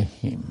wrote a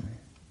hymn,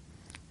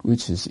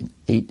 which is in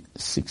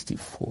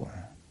 864.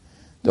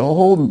 The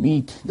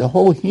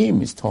whole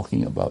hymn is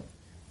talking about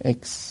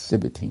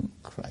exhibiting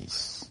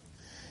Christ.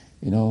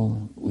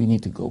 We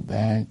need to go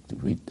back to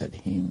read that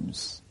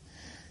hymns.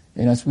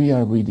 And as we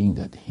are reading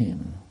that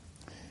hymn,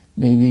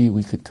 maybe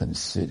we could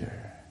consider,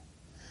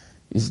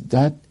 is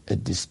that a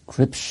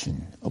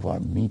description of our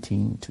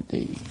meeting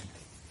today?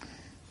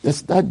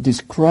 Does that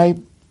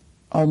describe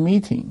our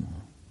meeting?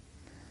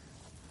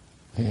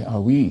 Okay,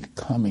 are we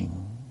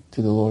coming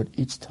to the Lord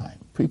each time?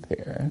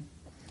 Prepare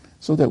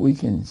so that we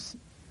can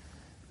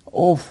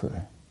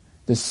offer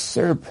the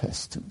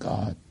service to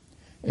God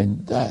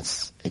and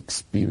thus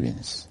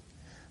experience,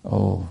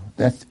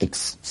 that's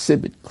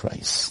exhibit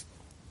Christ.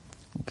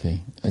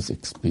 Okay, let's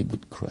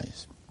exhibit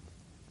Christ.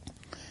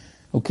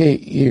 Okay,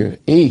 here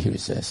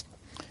says,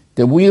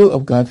 the will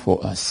of God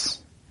for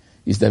us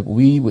is that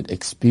we would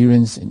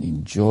experience and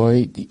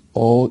enjoy the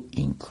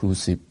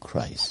all-inclusive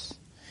Christ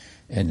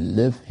and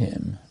live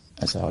Him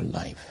as our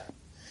life.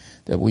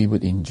 That we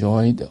would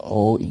enjoy the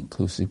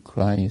all-inclusive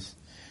Christ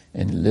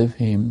and live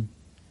Him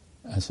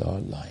as our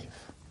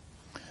life.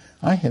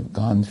 I have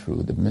gone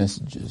through the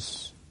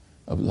messages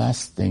of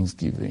last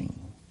Thanksgiving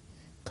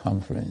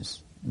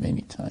conference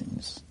many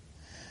times.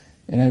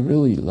 And I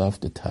really love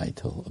the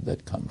title of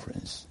that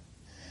conference.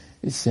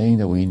 It's saying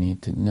that we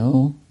need to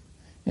know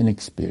and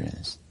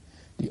experience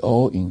the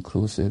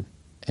all-inclusive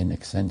and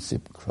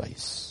extensive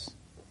Christ.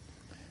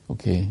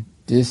 Okay,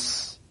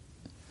 this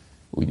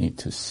we need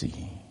to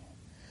see.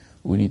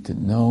 We need to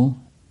know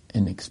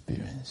and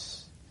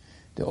experience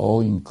the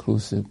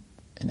all-inclusive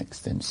and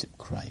extensive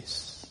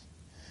Christ.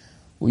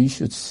 We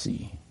should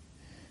see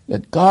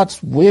that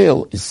God's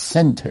will is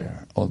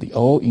center of the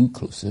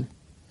all-inclusive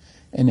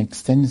and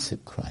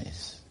extensive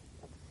Christ.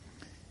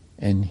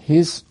 And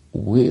His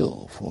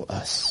will for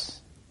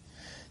us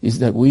is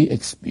that we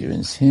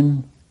experience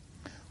Him,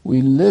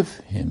 we live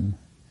Him,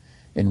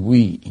 and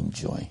we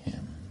enjoy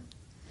Him.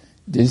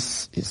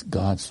 This is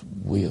God's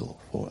will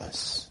for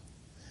us.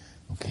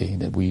 Okay,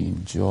 that we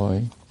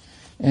enjoy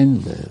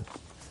and live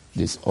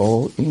this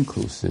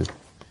all-inclusive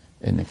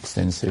and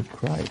extensive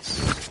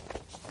Christ.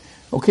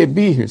 Okay,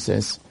 B here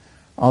says,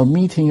 our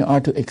meeting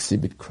are to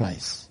exhibit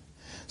Christ.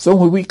 So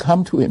when we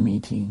come to a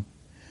meeting,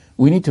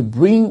 we need to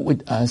bring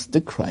with us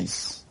the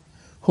Christ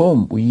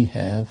whom we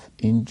have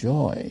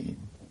enjoyed.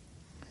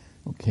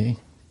 Okay?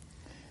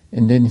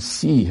 And then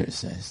C here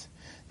says,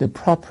 the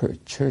proper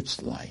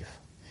church life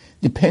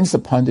depends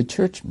upon the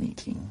church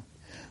meeting,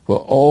 where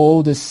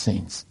all the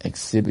saints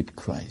exhibit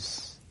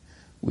Christ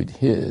with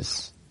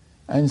His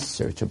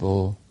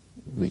unsearchable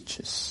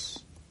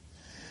riches.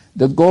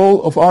 The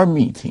goal of our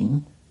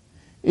meeting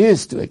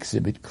is to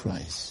exhibit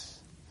Christ.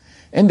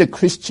 And the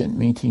Christian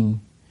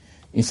meeting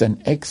is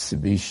an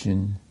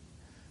exhibition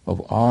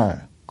of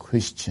our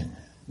Christian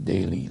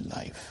daily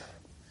life.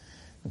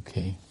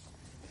 Okay?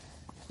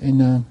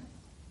 And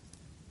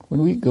when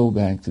we go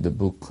back to the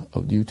book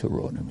of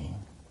Deuteronomy,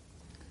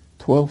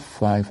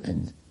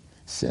 12:5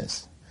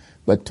 says,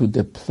 but to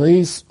the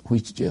place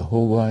which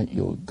Jehovah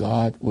your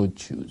God will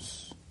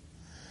choose,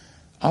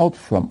 out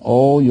from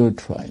all your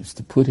tribes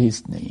to put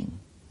His name,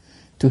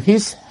 to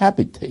His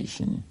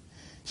habitation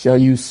shall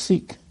you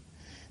seek,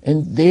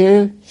 and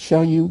there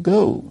shall you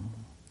go.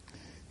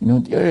 You know,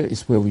 there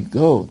is where we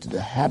go, to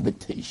the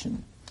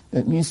habitation.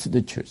 That means to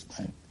the church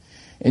life.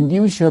 And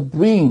you shall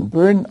bring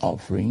burnt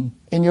offering,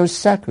 and your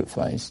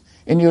sacrifice,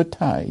 and your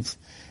tithes,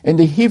 and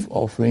the heave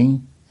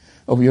offering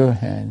of your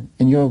hand,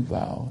 and your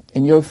vow,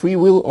 and your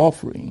freewill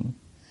offering,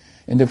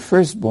 and the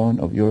firstborn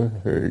of your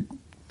herd,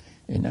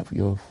 and of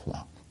your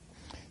flock.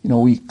 You know,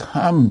 we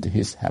come to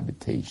His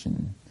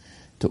habitation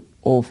to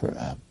offer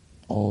up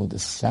all the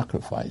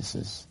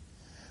sacrifices,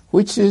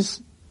 which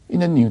is, in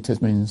the New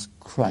Testament,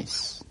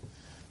 Christ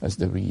as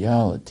the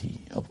reality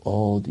of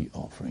all the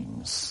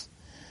offerings.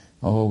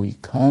 Oh, we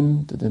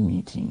come to the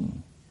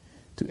meeting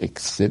to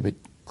exhibit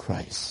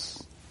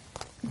Christ.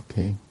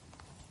 Okay?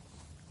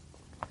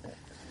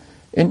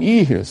 And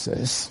E here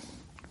says,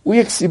 we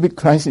exhibit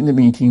Christ in the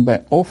meeting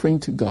by offering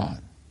to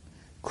God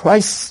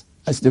Christ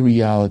as the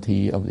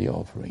reality of the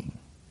offering,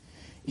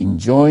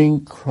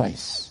 enjoying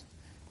Christ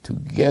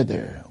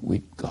together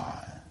with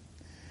God.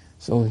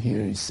 So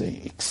here you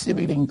say,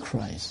 exhibiting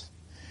Christ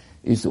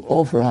is to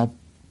offer up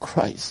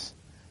Christ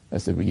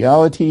as the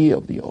reality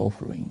of the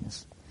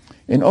offerings,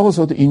 and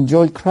also to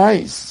enjoy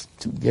Christ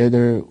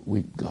together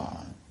with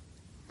God.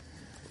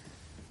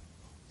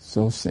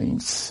 So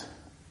saints,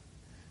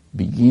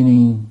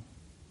 beginning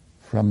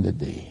from the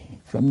day,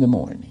 from the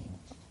morning,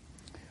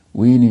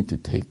 we need to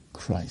take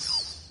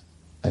Christ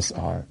as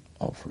our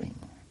offering.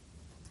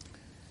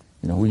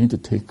 You know, we need to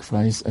take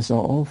Christ as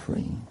our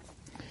offering.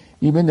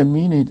 Even the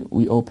minute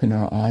we open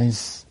our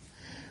eyes,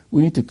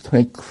 we need to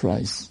take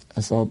Christ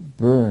as our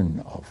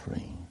burnt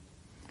offering,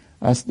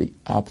 as the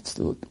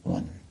absolute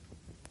one.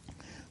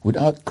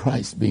 Without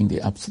Christ being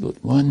the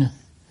absolute one,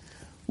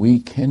 we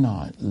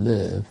cannot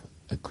live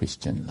a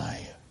Christian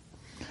life.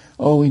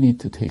 Oh, we need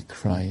to take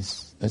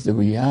Christ as the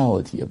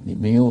reality of the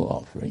meal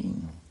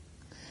offering.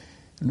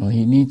 You know,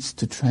 He needs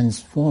to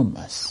transform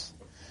us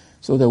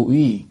so that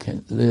we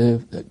can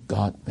live the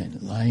God-man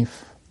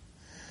life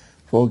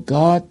for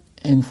God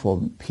and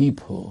for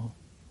people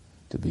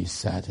to be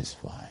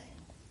satisfied.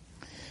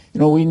 You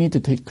know, we need to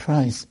take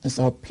Christ as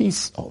our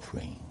peace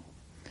offering.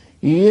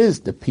 He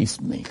is the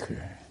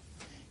peacemaker.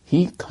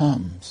 He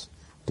comes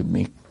to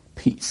make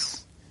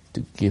peace,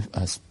 to give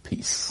us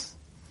peace.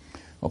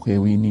 Okay,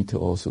 we need to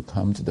also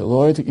come to the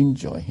Lord to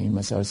enjoy Him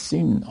as our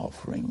sin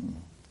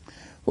offering,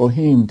 for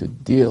Him to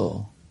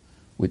deal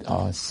with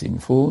our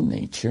sinful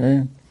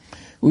nature.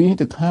 We need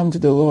to come to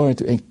the Lord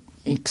to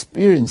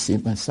experience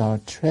Him as our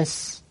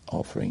trespass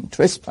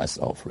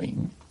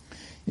offering,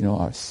 you know,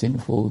 our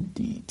sinful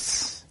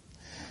deeds.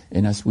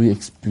 And as we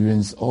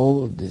experience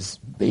all of this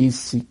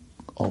basic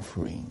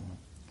offering,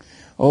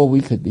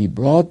 we could be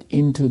brought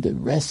into the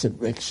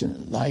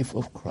resurrection life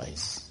of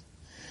Christ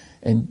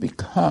and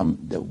become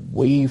the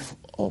wave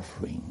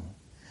offering,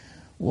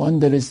 one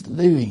that is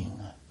living,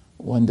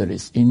 one that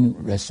is in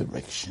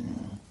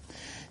resurrection.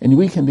 And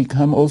we can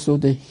become also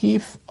the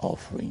heave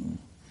offering,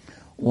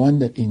 one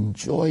that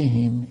enjoy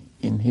Him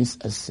in His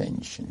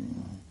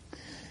ascension.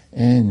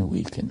 And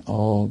we can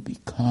all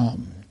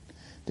become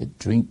the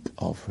drink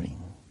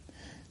offering,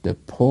 the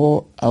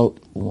pour out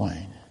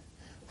wine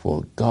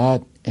for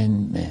God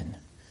and men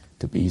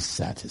to be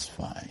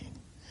satisfied.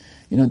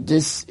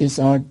 This is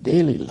our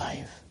daily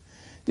life.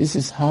 This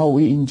is how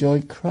we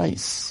enjoy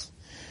Christ.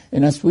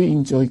 And as we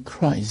enjoy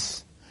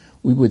Christ,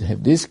 we would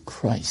have this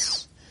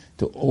Christ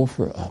to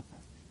offer up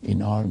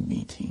in our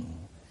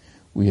meeting.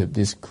 We have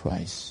this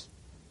Christ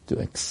to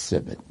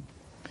exhibit.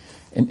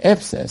 And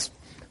F says,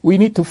 we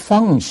need to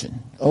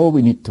function.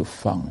 We need to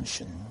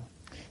function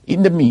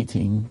in the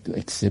meeting to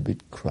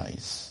exhibit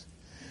Christ.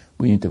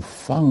 We need to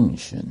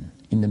function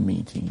in the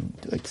meeting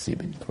to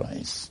exhibit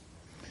Christ.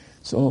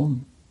 So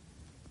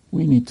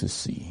we need to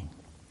see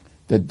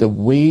that the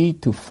way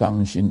to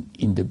function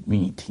in the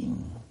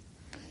meeting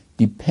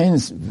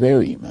depends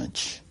very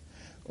much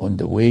on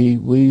the way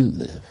we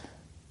live,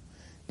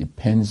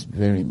 depends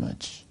very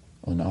much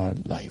on our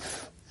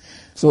life.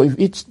 So if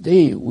each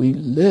day we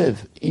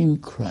live in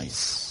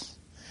Christ,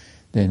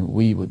 then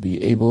we would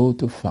be able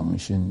to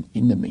function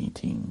in the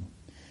meeting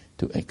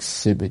to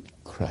exhibit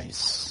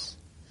Christ.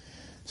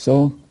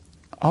 So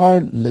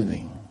our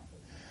living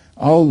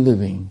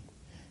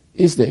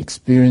is the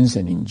experience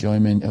and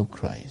enjoyment of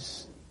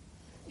Christ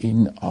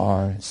in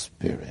our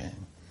spirit.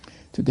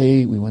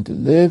 Today we want to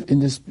live in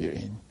the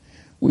Spirit.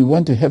 We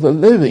want to have a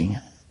living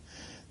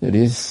that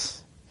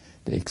is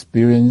the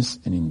experience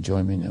and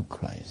enjoyment of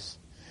Christ.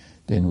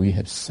 Then we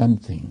have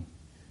something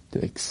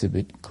to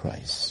exhibit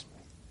Christ.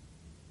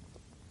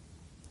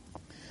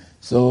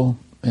 So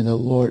may the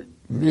Lord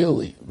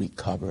really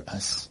recover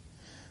us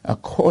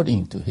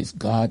according to His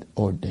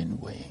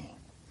God-ordained way,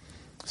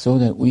 so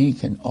that we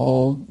can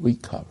all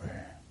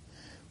recover.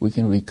 We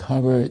can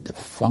recover the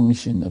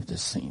function of the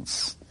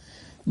saints,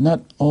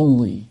 not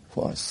only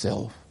for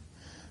ourselves,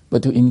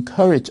 but to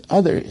encourage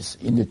others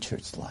in the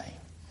church life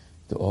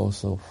to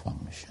also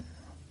function.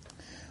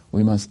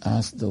 We must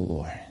ask the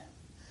Lord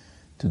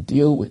to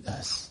deal with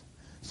us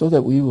so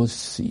that we will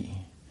see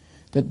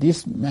that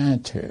this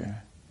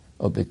matter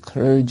of the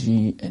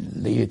clergy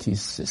and laity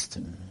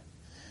system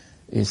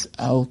is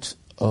out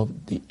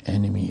of the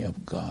enemy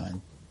of God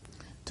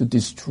to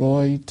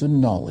destroy, to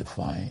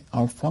nullify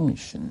our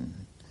function.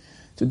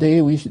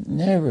 Today we should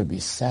never be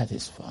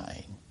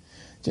satisfied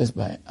just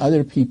by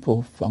other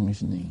people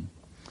functioning.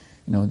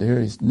 There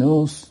is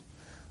no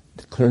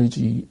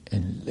clergy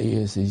and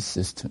laity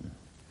system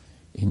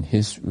in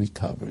His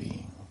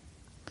recovery.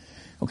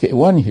 Okay,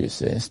 one here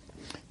says,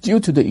 due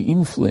to the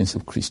influence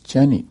of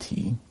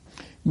Christianity,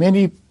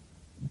 many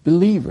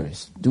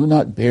believers do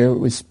not bear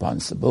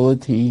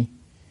responsibility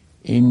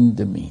in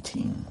the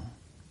meeting.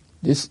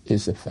 This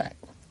is a fact.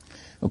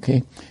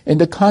 Okay? And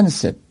the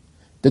concept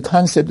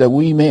that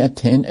we may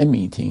attend a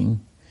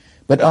meeting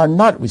but are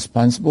not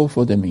responsible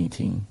for the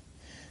meeting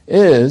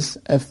is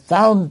a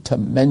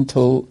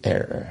fundamental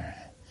error.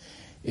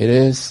 It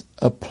is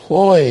a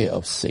ploy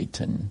of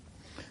Satan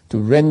to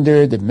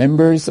render the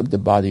members of the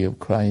body of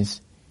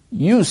Christ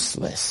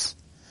useless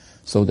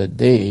so that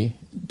they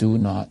do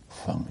not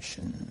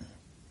function.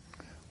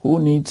 Who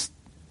needs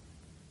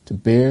to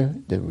bear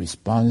the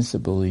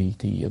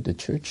responsibility of the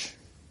church?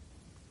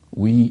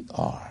 We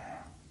are.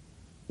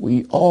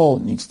 We all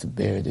need to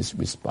bear this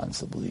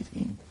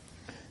responsibility.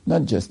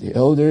 Not just the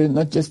elder,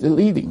 not just the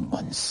leading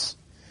ones.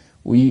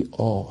 We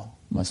all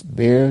must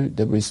bear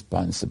the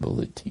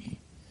responsibility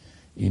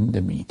in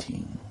the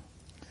meeting.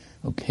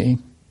 Okay?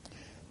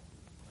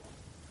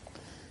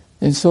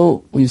 And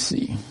so we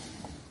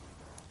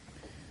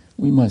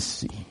must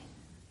see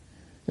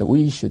that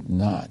we should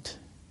not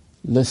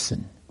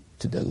listen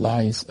to the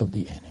lies of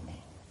the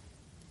enemy.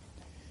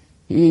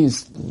 He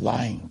is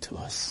lying to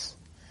us.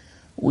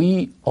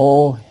 We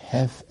all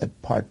have a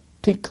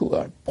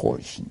particular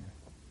portion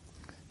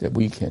that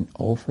we can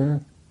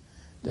offer,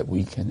 that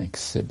we can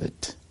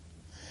exhibit.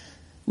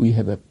 We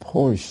have a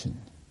portion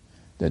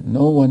that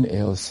no one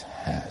else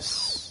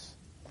has.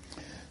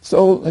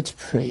 So let's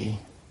pray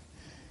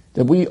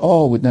that we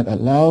all would not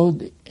allow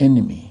the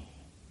enemy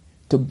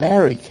to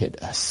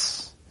barricade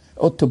us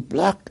or to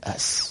block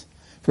us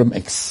from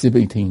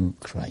exhibiting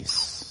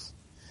Christ.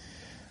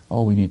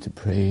 Oh, we need to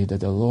pray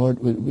that the Lord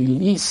will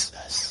release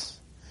us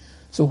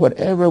so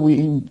whatever we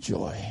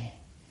enjoy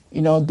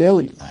in our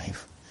daily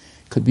life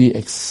could be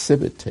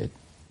exhibited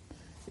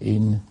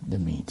in the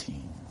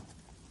meeting.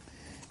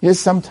 Yes,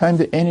 sometimes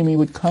the enemy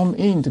would come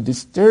in to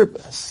disturb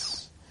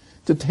us,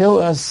 to tell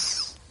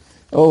us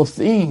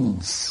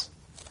things.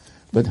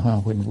 But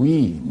when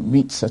we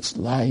meet such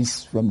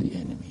lies from the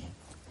enemy,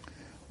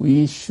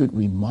 we should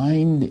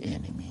remind the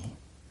enemy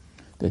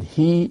that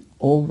he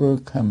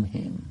overcome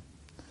him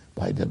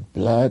by the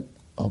blood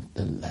of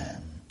the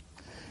Lamb.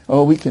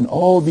 Oh, we can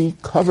all be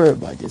covered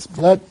by this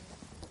blood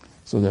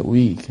so that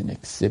we can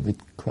exhibit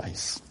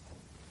Christ.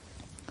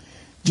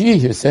 G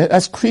here said,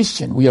 as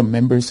Christian, we are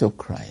members of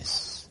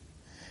Christ.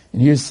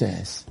 And here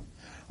says,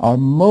 our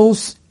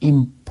most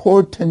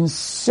important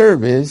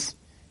service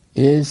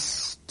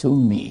is to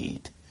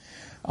meet.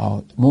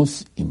 Our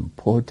most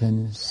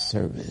important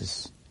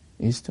service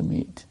is to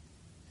meet.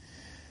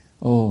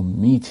 Oh,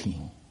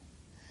 meeting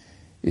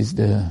is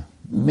the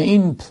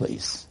main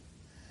place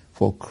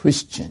for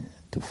Christian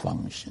to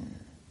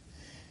function.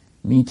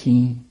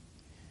 Meeting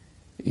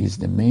is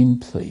the main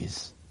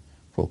place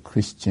for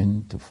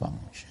Christian to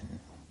function.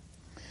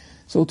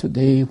 So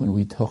today when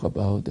we talk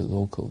about the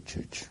local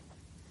church,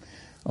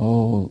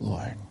 oh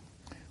Lord,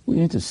 we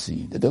need to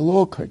see that the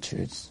local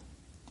church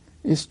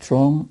is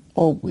strong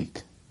or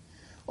weak.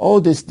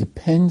 All this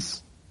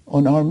depends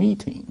on our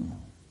meeting.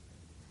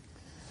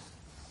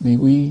 May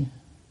we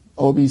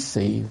all be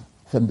saved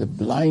from the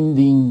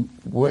blinding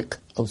work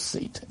of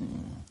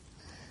Satan.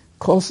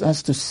 Cause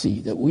us to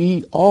see that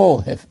we all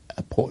have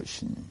a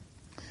portion.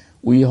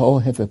 We all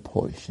have a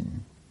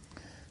portion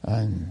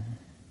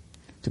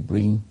to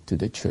bring to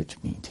the church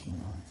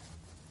meeting.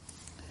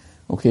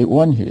 Okay,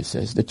 one here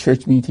says the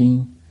church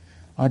meeting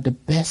are the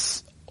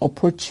best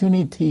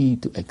opportunity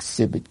to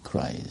exhibit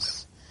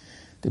Christ.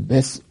 The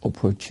best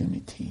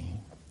opportunity.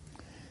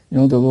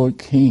 The Lord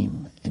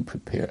came and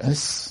prepared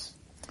us,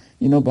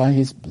 by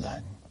His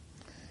blood.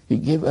 He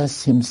gave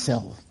us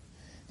Himself.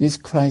 This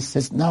Christ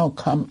has now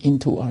come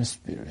into our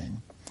spirit.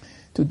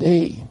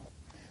 Today,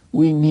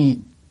 we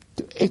need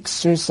to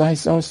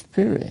exercise our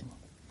spirit.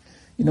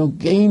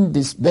 Gain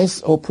this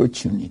best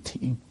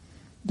opportunity.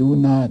 Do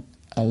not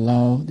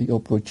allow the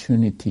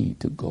opportunity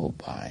to go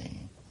by.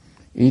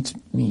 Each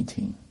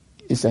meeting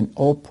is an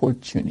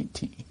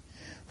opportunity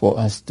for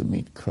us to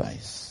meet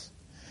Christ.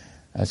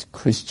 As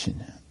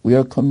Christians, we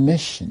are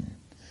commissioned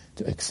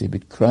to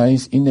exhibit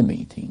Christ in the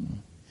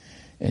meeting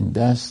and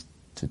thus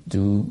to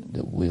do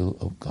the will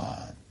of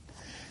God.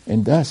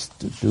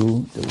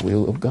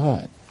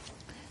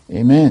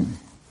 Amen.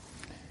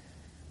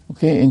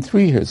 Okay, and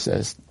 3 here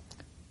says,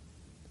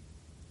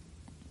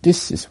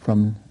 this is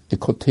from a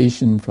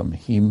quotation from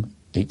hymn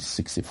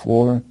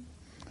 864,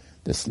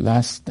 this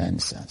last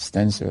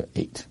stanza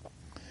 8.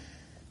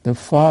 The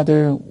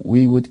Father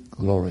we would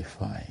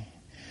glorify,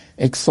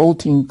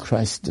 exalting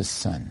Christ the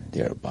Son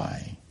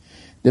thereby.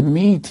 The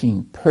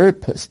meeting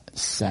purpose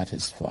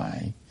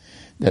satisfy,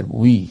 that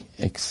we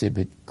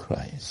exhibit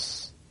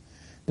Christ.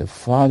 The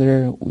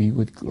Father we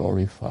would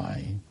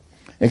glorify,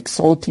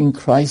 exalting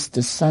Christ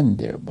the Son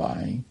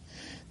thereby.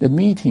 The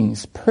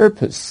meeting's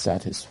purpose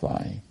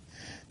satisfy,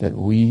 that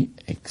we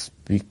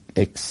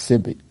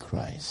exhibit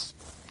Christ.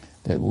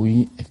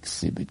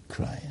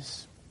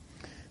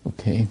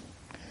 Okay,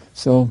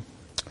 so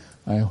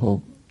I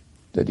hope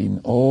that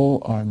in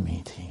all our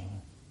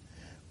meeting,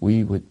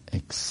 we would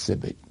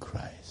exhibit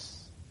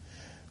Christ.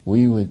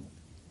 We would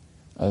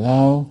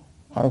allow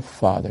our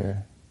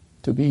Father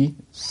to be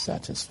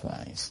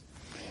satisfied.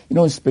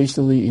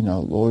 Especially in our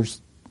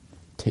Lord's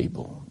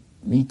table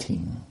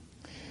meeting,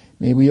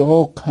 may we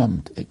all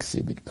come to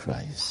exhibit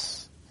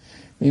Christ.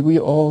 May we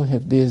all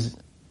have this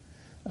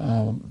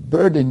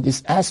burden,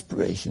 this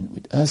aspiration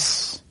with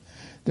us,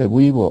 that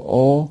we will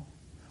all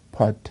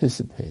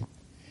participate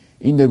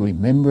in the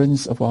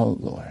remembrance of our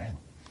Lord.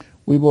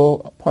 We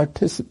will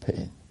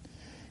participate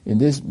in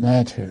this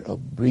matter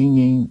of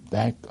bringing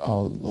back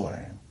our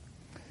Lord,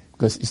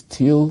 because it's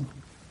till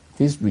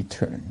His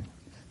return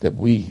that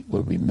we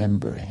will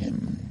remember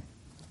Him.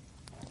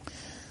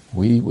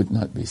 We would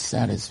not be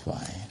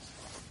satisfied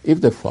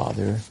if the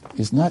Father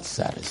is not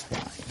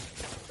satisfied.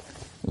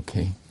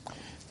 Okay,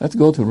 let's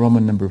go to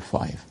Romans number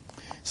 5.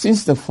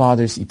 Since the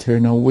Father's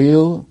eternal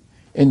will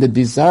and the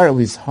desire of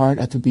His heart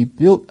are to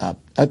build up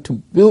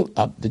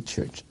the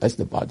church as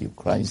the body of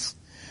Christ,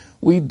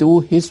 we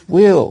do His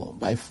will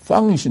by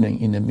functioning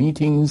in the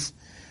meetings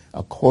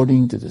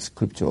according to the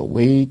scriptural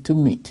way to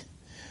meet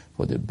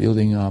for the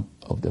building up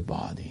of the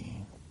body.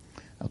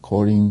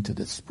 According to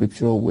the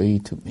scriptural way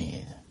to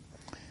meet.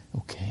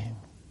 Okay.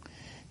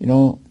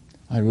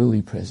 I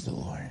really praise the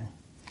Lord.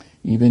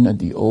 Even at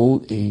the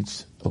old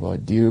age of our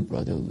dear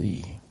brother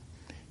Lee,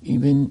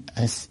 even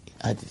as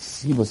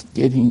he was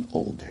getting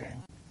older,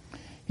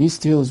 he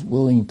still is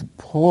willing to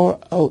pour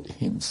out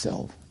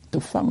himself to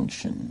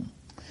function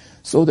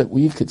so that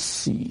we could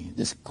see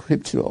the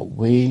scriptural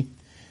way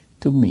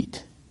to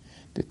meet,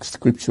 the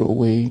scriptural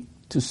way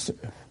to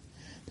serve,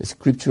 the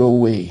scriptural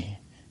way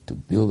to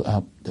build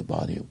up the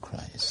body of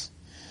Christ.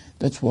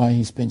 That's why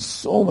he spent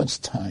so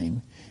much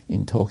time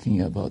in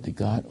talking about the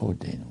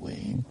God-ordained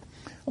way.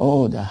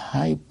 Oh, the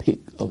high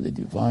peak of the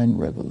divine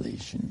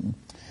revelation.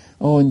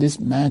 Oh, in this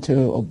matter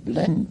of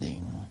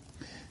blending.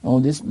 Oh,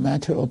 this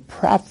matter of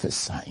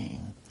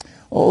prophesying.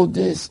 All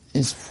this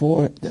is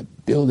for the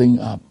building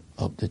up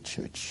of the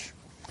church.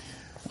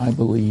 I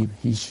believe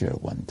he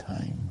shared one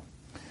time.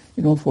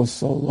 For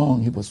so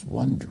long he was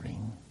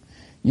wondering.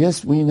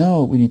 Yes, we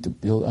know we need to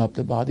build up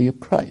the body of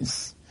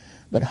Christ.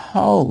 But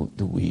how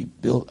do we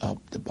build up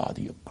the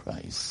body of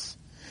Christ?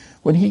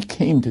 When he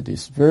came to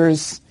this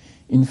verse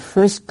in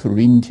 1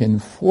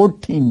 Corinthians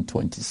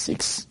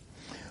 14:26,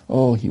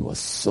 oh, he was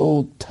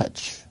so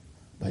touched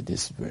by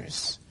this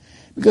verse.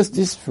 Because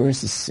this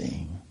verse is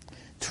saying,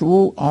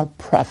 through our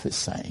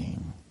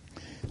prophesying,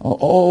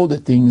 all the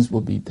things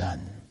will be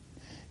done.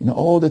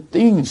 All the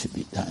things should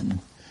be done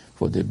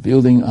for the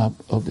building up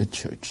of the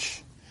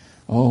church.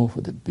 Oh,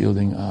 for the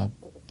building up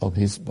of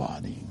his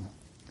body.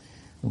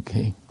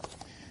 Okay.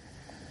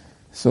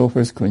 So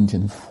 1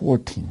 Corinthians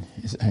 14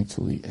 is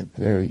actually a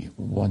very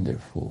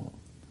wonderful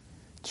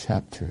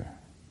chapter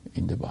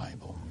in the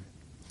Bible.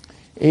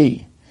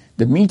 A,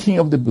 the meeting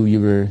of the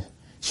believer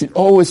should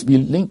always be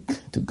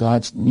linked to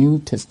God's New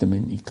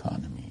Testament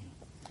economy.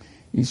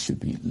 It should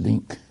be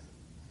linked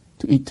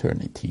to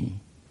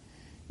eternity.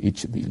 It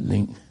should be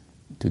linked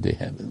to the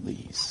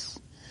heavenlies.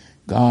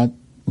 God's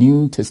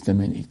New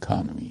Testament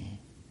economy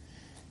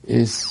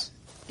is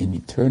in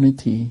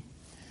eternity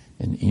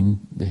and in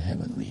the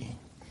heavenly.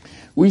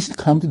 We should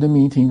come to the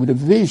meeting with a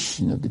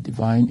vision of the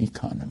divine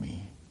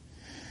economy.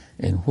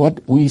 And what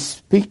we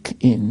speak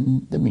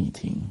in the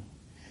meeting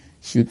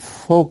should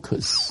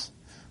focus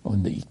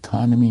on the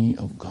economy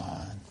of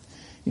God.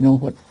 You know,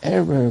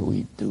 whatever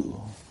we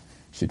do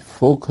should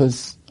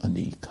focus on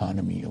the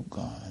economy of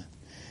God.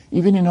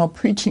 Even in our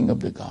preaching of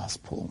the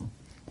gospel,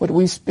 what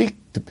we speak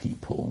to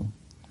people,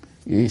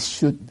 it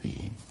should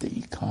be the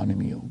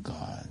economy of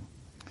God.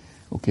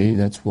 Okay,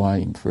 that's why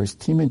in 1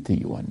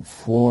 Timothy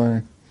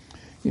 1:4,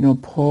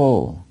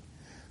 Paul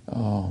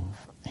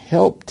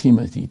helped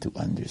Timothy to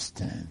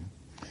understand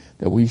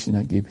that we should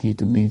not give heed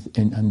to myth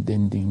and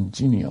unending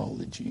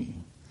genealogy,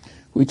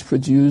 which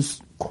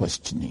produce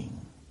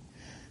questioning,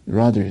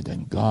 rather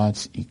than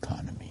God's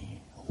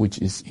economy, which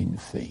is in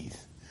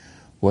faith.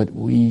 What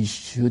we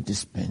should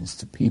dispense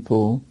to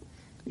people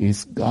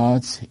is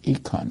God's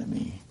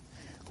economy,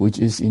 which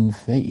is in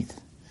faith,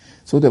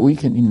 so that we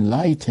can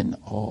enlighten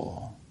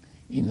all,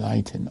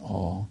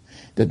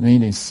 that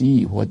may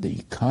see what the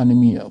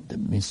economy of the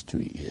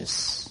mystery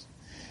is.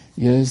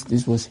 Yes,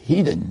 this was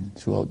hidden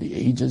throughout the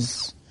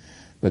ages,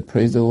 but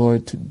praise the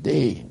Lord,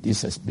 today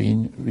this has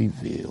been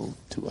revealed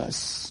to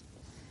us.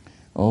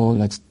 Oh,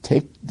 let's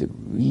take the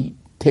lead.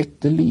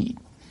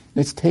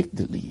 Let's take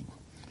the lead.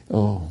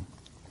 Oh,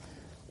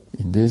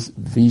 in this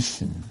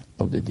vision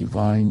of the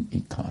divine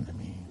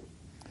economy.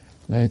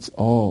 Let's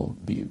all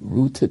be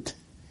rooted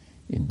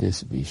in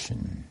this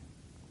vision.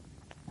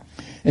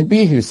 And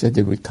B here said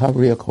the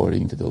recovery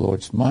according to the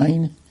Lord's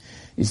mind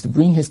is to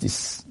bring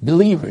his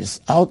believers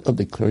out of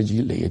the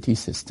clergy laity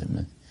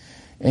system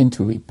and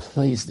to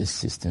replace the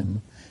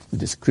system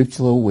with the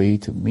scriptural way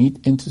to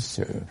meet and to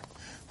serve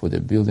for the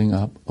building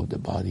up of the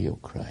body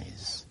of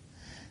Christ.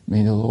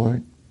 May the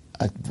Lord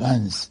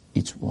advance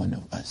each one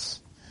of us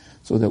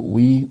so that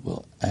we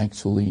will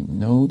actually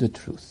know the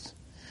truth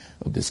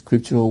of the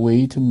scriptural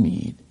way to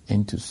meet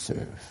and to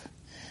serve.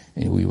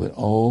 And we will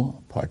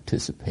all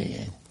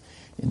participate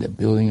in the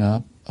building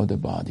up of the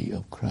body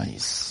of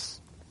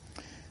Christ.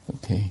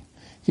 Okay.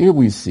 Here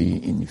we see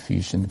in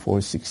Ephesians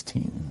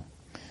 4:16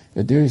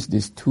 that there is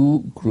these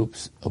two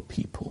groups of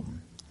people.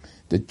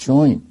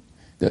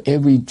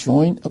 Every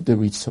joint of the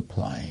rich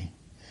supply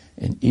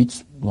and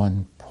each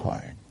one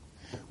part.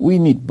 We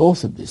need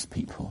both of these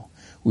people.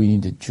 We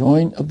need the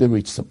joint of the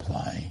rich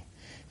supply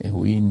and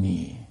we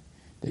need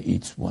the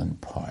each one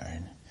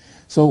part.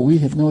 So we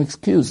have no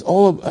excuse.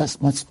 All of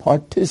us must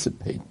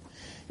participate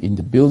in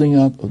the building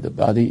up of the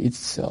body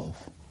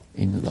itself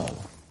in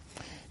love.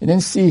 And then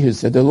see here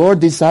said the Lord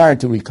desired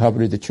to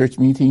recover the church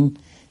meeting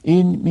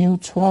in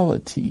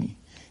mutuality,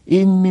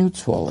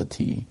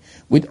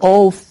 with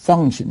all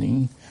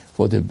functioning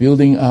for the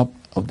building up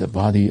of the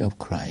body of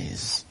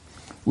Christ.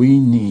 We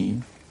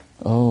need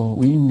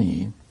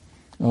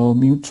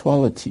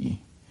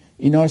mutuality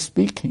in our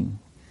speaking,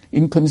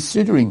 in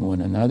considering one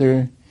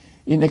another,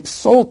 in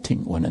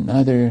exalting one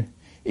another,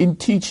 in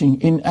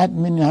teaching, in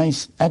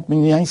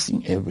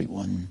admonizing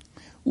everyone.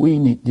 We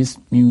need this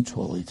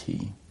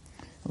mutuality.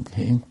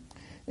 Okay?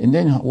 And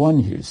then one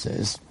here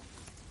says,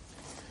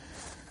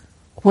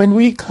 when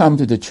we come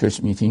to the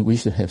church meeting, we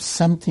should have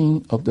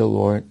something of the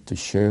Lord to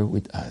share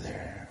with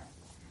others.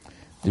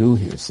 Drew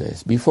here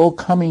says, before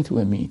coming to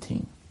a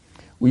meeting,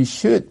 we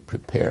should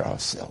prepare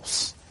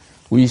ourselves.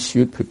 We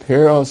should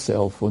prepare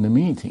ourselves for the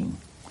meeting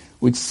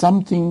with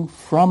something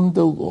from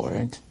the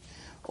Lord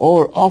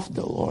or of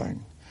the Lord,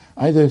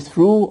 either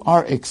through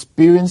our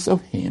experience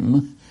of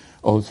Him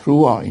or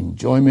through our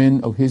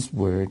enjoyment of His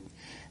Word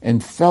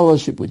and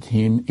fellowship with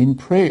Him in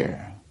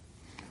prayer.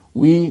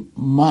 We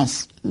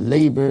must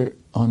labor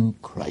on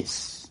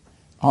Christ,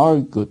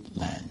 our good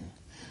land,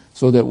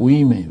 so that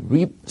we may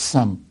reap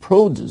some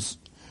produce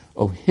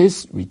of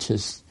His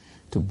riches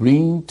to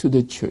bring to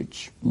the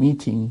church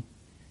meeting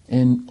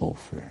and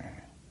offer.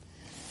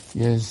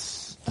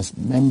 Yes, as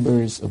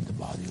members of the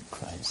body of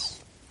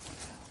Christ,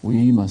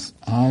 we must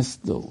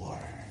ask the Lord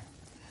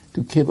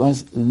to keep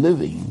us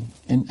living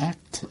and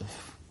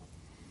active.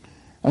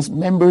 As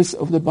members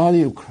of the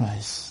body of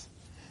Christ,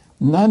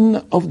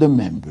 none of the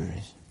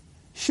members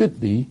should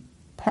be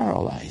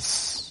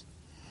paralyzed.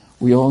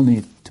 We all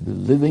need to be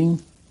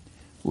living.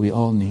 We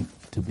all need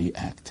to be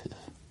active.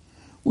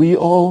 We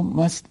all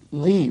must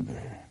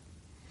labor.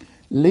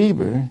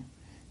 Labor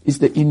is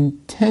the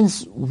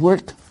intense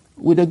work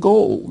with a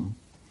goal.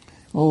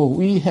 Oh,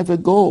 we have a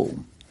goal.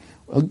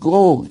 A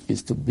goal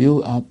is to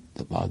build up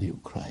the body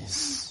of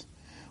Christ.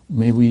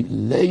 May we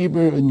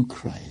labor in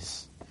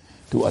Christ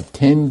to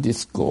attain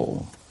this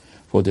goal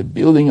for the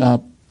building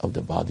up of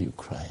the body of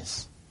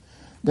Christ.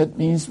 That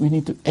means we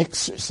need to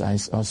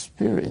exercise our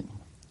spirit,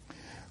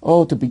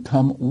 or to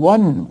become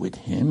one with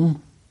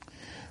Him,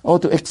 or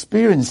to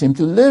experience Him,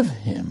 to live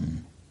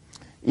Him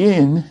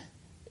in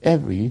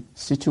every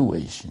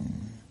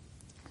situation.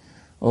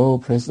 Oh,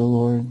 praise the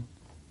Lord.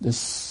 The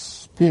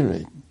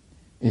Spirit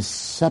is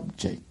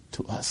subject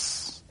to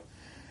us.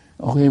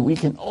 Okay, we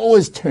can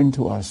always turn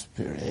to our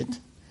spirit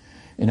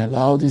and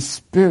allow the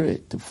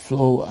Spirit to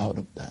flow out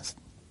of us.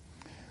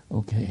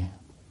 Okay,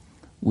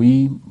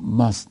 we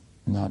must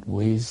not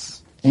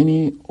waste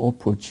any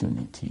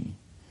opportunity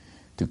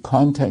to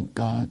contact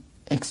God,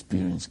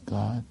 experience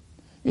God,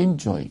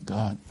 enjoy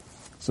God,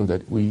 so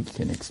that we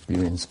can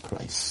experience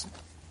Christ.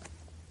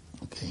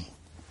 Okay.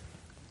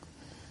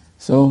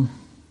 So,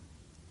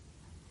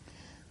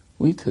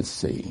 we could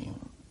say,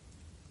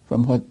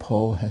 from what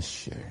Paul has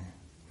shared,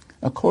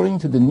 according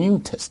to the New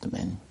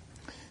Testament,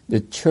 the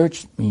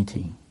church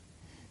meeting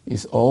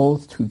is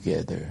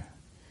altogether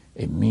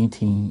a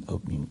meeting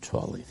of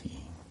mutuality.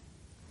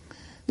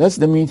 Thus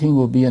the meeting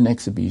will be an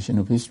exhibition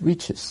of His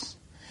riches,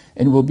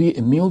 and will be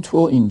a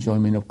mutual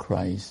enjoyment of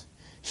Christ,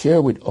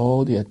 shared with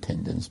all the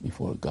attendants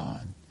before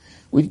God,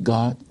 with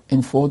God,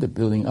 and for the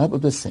building up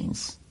of the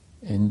saints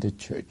in the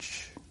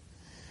church.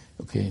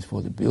 Okay,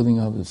 for the building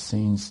up of the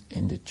saints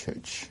in the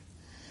church.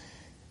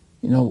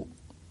 You know,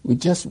 with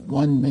just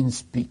one man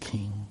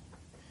speaking,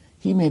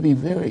 he may be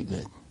very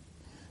good,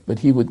 but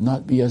he would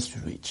not be as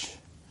rich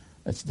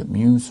as the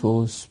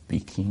mutual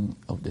speaking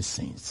of the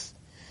saints,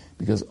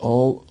 because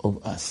all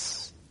of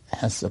us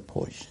has a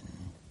portion.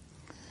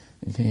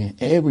 Okay,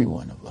 every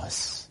one of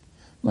us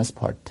must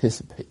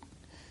participate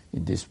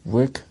in this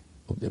work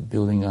of the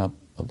building up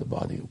of the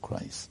body of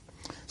Christ.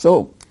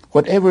 So,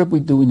 whatever we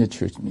do in the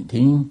church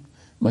meeting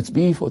must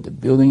be for the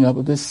building up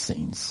of the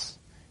saints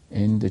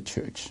in the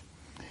church.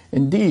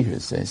 Indeed,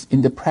 it says,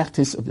 in the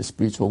practice of the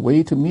spiritual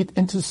way to meet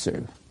and to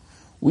serve,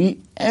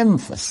 we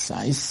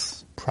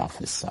emphasize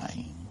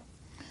prophesying,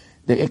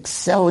 the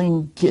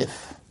excelling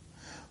gift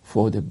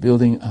for the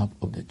building up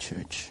of the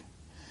church.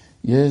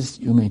 Yes,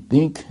 you may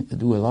think to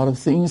do a lot of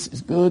things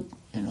is good,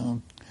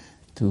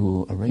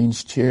 to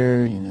arrange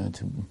chair,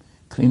 to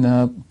clean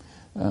up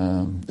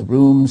the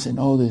rooms and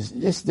all this.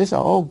 These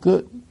are all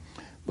good.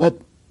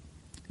 But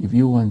if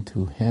you want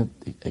to have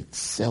the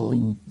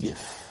excelling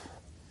gift,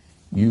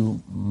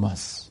 you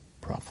must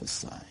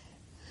prophesy.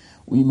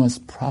 We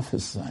must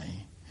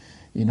prophesy,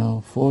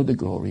 for the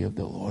glory of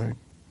the Lord.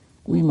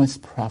 We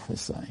must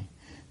prophesy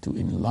to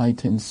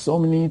enlighten so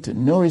many, to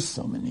nourish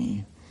so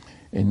many,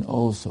 and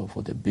also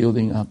for the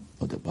building up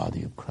of the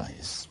body of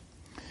Christ.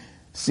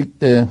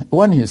 The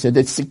one here said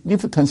the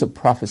significance of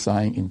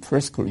prophesying in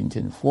 1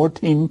 Corinthians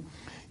 14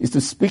 is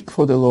to speak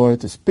for the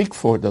Lord,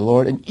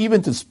 and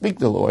even to speak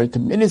the Lord, to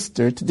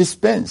minister, to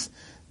dispense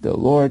the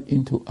Lord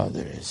into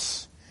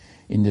others,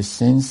 in the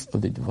sense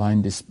of the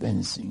divine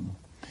dispensing.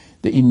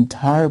 The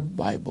entire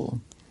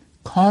Bible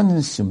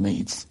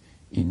consummates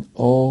in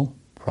all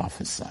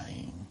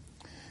prophesying.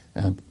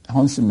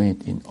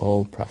 Consummate in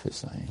all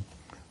prophesying.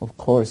 Of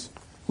course,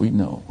 we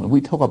know when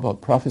we talk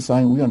about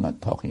prophesying, we are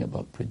not talking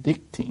about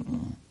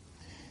predicting.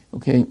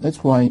 Okay,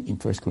 that's why in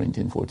 1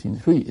 Corinthians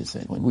 14:3 it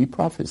said, when we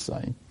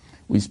prophesy,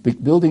 we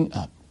speak building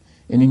up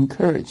and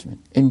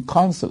encouragement and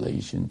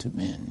consolation to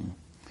men.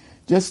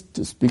 Just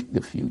to speak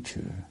the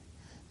future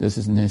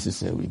doesn't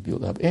necessarily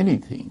build up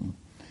anything,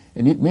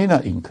 and it may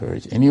not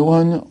encourage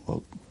anyone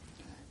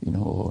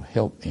or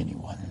help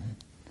anyone.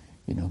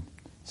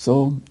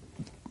 So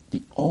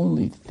the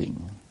only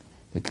thing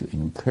that could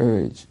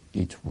encourage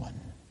each one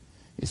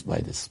is by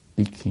the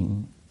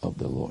speaking of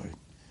the Lord,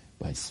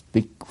 by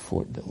speak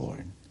for the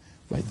Lord,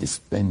 by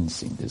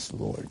dispensing this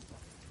Lord.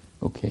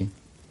 Okay?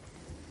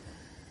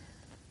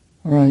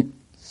 All right.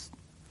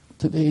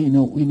 Today,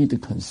 we need to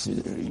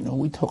consider,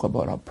 we talk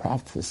about our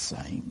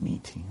prophesying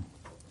meeting.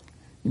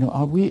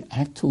 Are we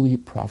actually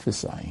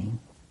prophesying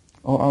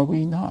or are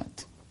we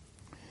not?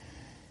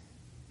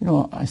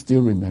 I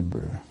still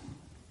remember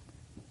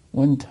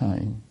one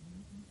time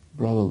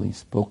Brother Lee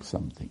spoke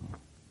something.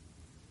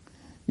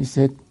 He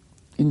said,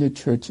 in the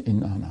church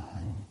in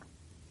Anaheim,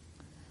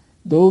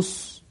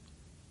 those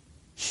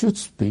should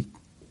speak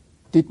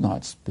did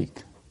not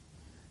speak.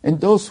 And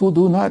those who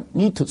do not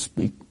need to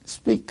speak,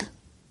 speak.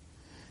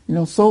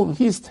 So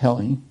he's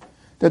telling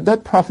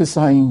that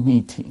prophesying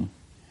meeting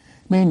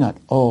may not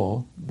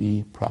all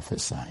be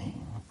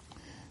prophesying.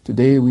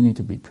 Today we need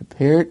to be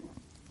prepared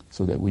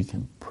so that we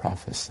can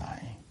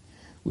prophesy.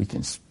 We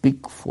can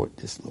speak for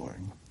this Lord.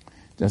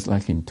 Just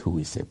like in 2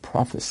 we say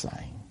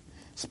prophesying,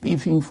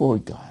 speaking for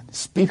God,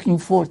 speaking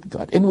forth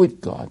God and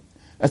with God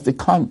as the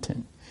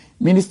content.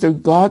 Minister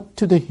God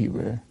to the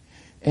hearer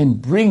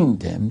and bring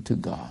them to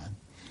God.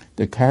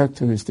 The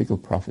characteristic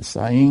of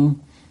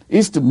prophesying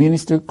is to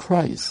minister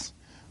Christ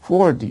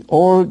for the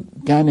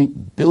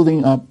organic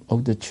building up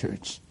of the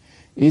church.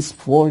 Is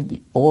for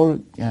the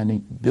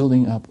organic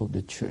building up of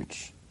the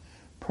church.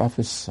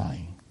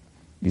 Prophesying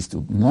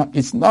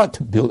it's not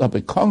to build up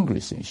a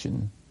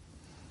congregation,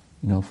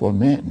 for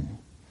men.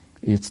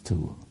 It's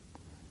to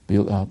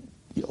build up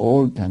the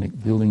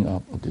organic building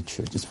up of the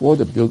church. It's for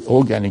the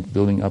organic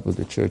building up of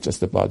the church as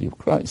the body of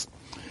Christ.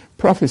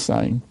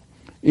 Prophesying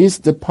is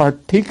the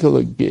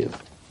particular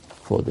gift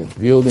for the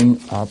building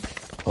up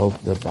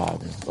of the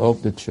body,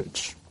 of the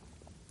church.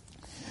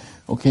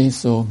 Okay,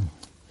 so,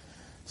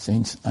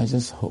 saints, I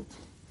just hope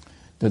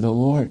that the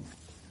Lord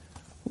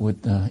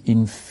would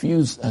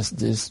infuse us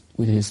this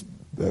with His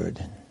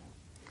burden.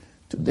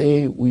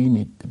 Today we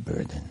need the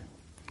burden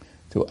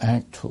to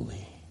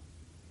actually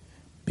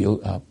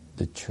build up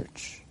the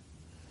church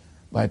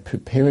by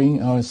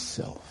preparing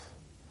ourselves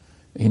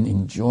in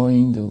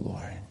enjoying the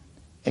Lord,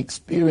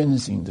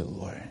 experiencing the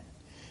Lord,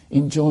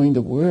 enjoying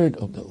the word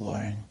of the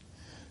Lord,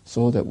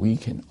 so that we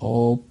can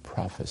all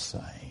prophesy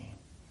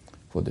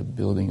for the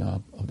building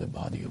up of the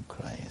body of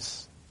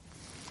Christ.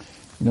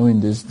 You know,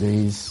 in these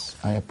days,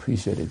 I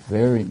appreciate it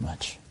very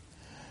much.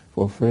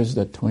 For first,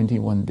 the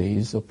 21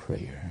 days of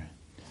prayer.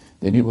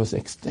 Then it was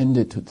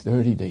extended to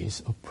 30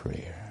 days of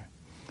prayer.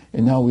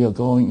 And now we are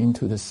going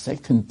into the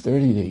second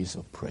 30 days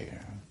of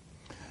prayer.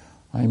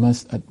 I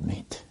must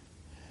admit,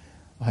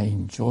 I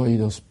enjoy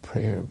those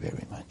prayers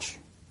very much.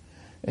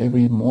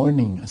 Every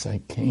morning as I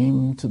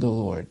came to the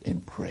Lord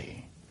and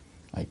pray,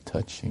 I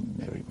touch Him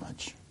very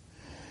much.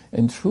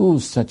 And through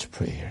such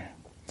prayer,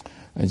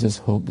 I just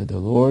hope that the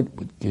Lord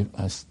would give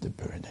us the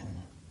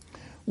burden.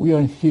 We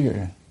are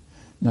here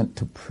not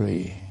to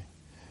pray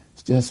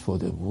just for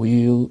the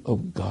will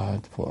of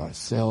God for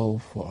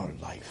ourselves, for our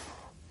life.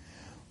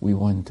 We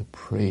want to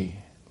pray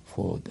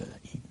for the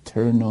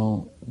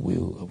eternal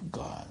will of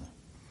God,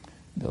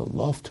 the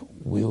loved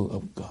will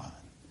of God,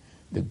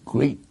 the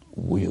great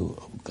will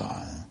of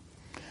God.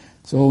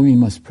 So we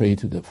must pray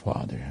to the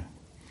Father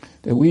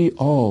that we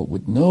all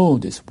would know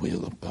this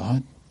will of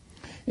God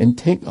and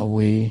take the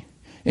way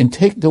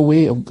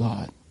of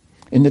God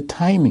and the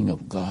timing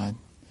of God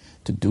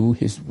to do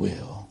His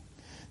will.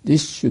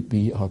 This should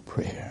be our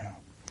prayer.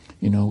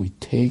 You know, we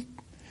take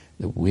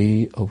the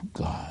way of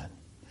God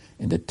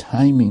and the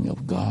timing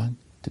of God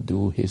to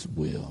do His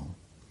will.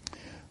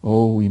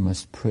 Oh, we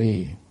must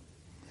pray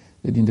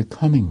that in the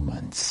coming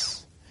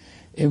months,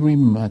 every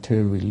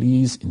matter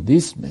released in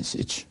this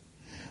message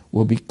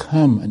will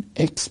become an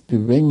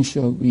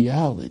experiential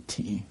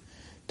reality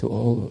to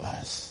all of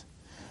us.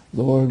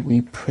 Lord,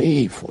 we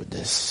pray for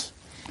this.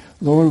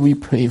 Lord, we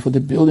pray for the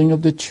building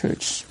of the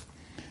church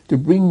to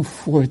bring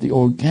forth the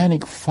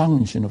organic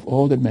function of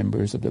all the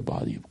members of the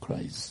body of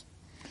Christ.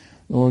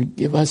 Lord,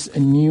 give us a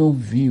new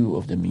view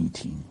of the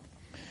meeting,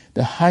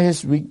 the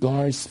highest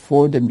regards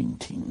for the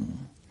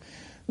meeting.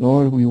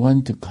 Lord, we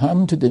want to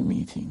come to the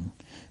meeting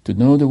to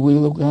know the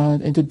will of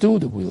God and to do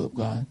the will of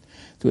God,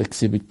 to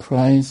exhibit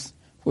Christ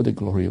for the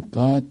glory of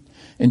God,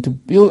 and to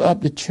build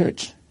up the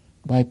church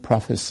by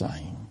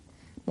prophesying,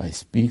 by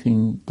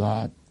speaking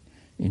God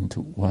into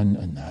one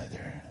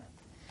another.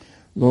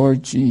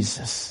 Lord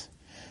Jesus,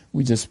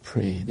 we just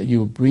pray that you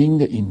will bring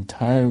the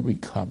entire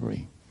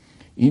recovery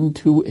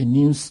into a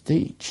new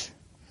stage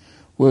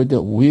where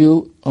the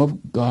will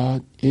of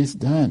God is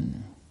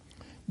done.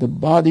 The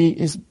body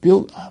is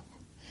built up.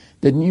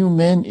 The new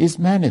man is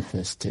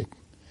manifested.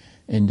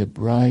 And the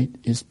bride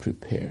is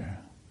prepared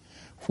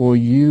for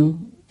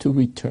you to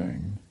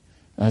return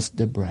as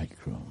the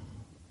bridegroom.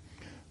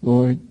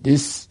 Lord,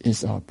 this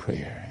is our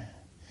prayer.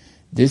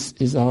 This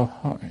is our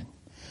heart.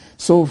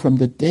 So from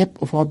the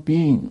depth of our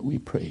being, we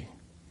pray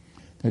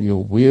that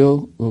your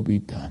will be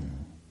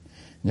done,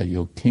 that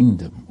your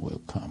kingdom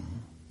will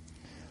come.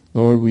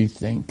 Lord, we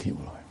thank you,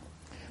 Lord,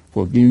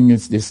 for giving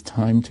us this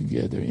time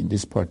together in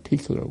this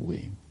particular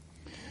way.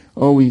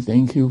 Oh, we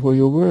thank you for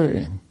your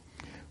word.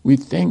 We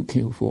thank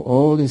you for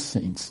all the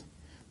saints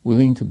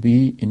willing to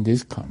be in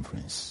this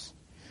conference.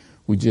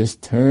 We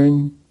just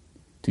turn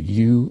to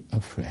you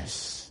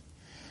afresh.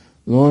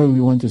 Lord, we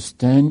want to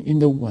stand in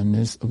the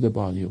oneness of the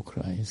body of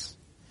Christ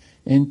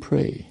and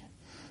pray.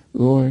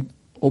 Lord,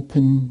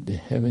 open the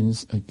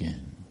heavens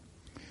again.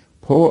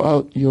 Pour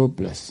out your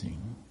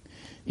blessing,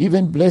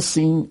 even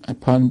blessing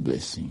upon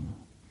blessing,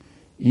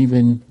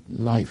 even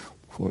life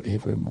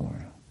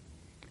forevermore.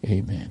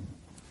 Amen.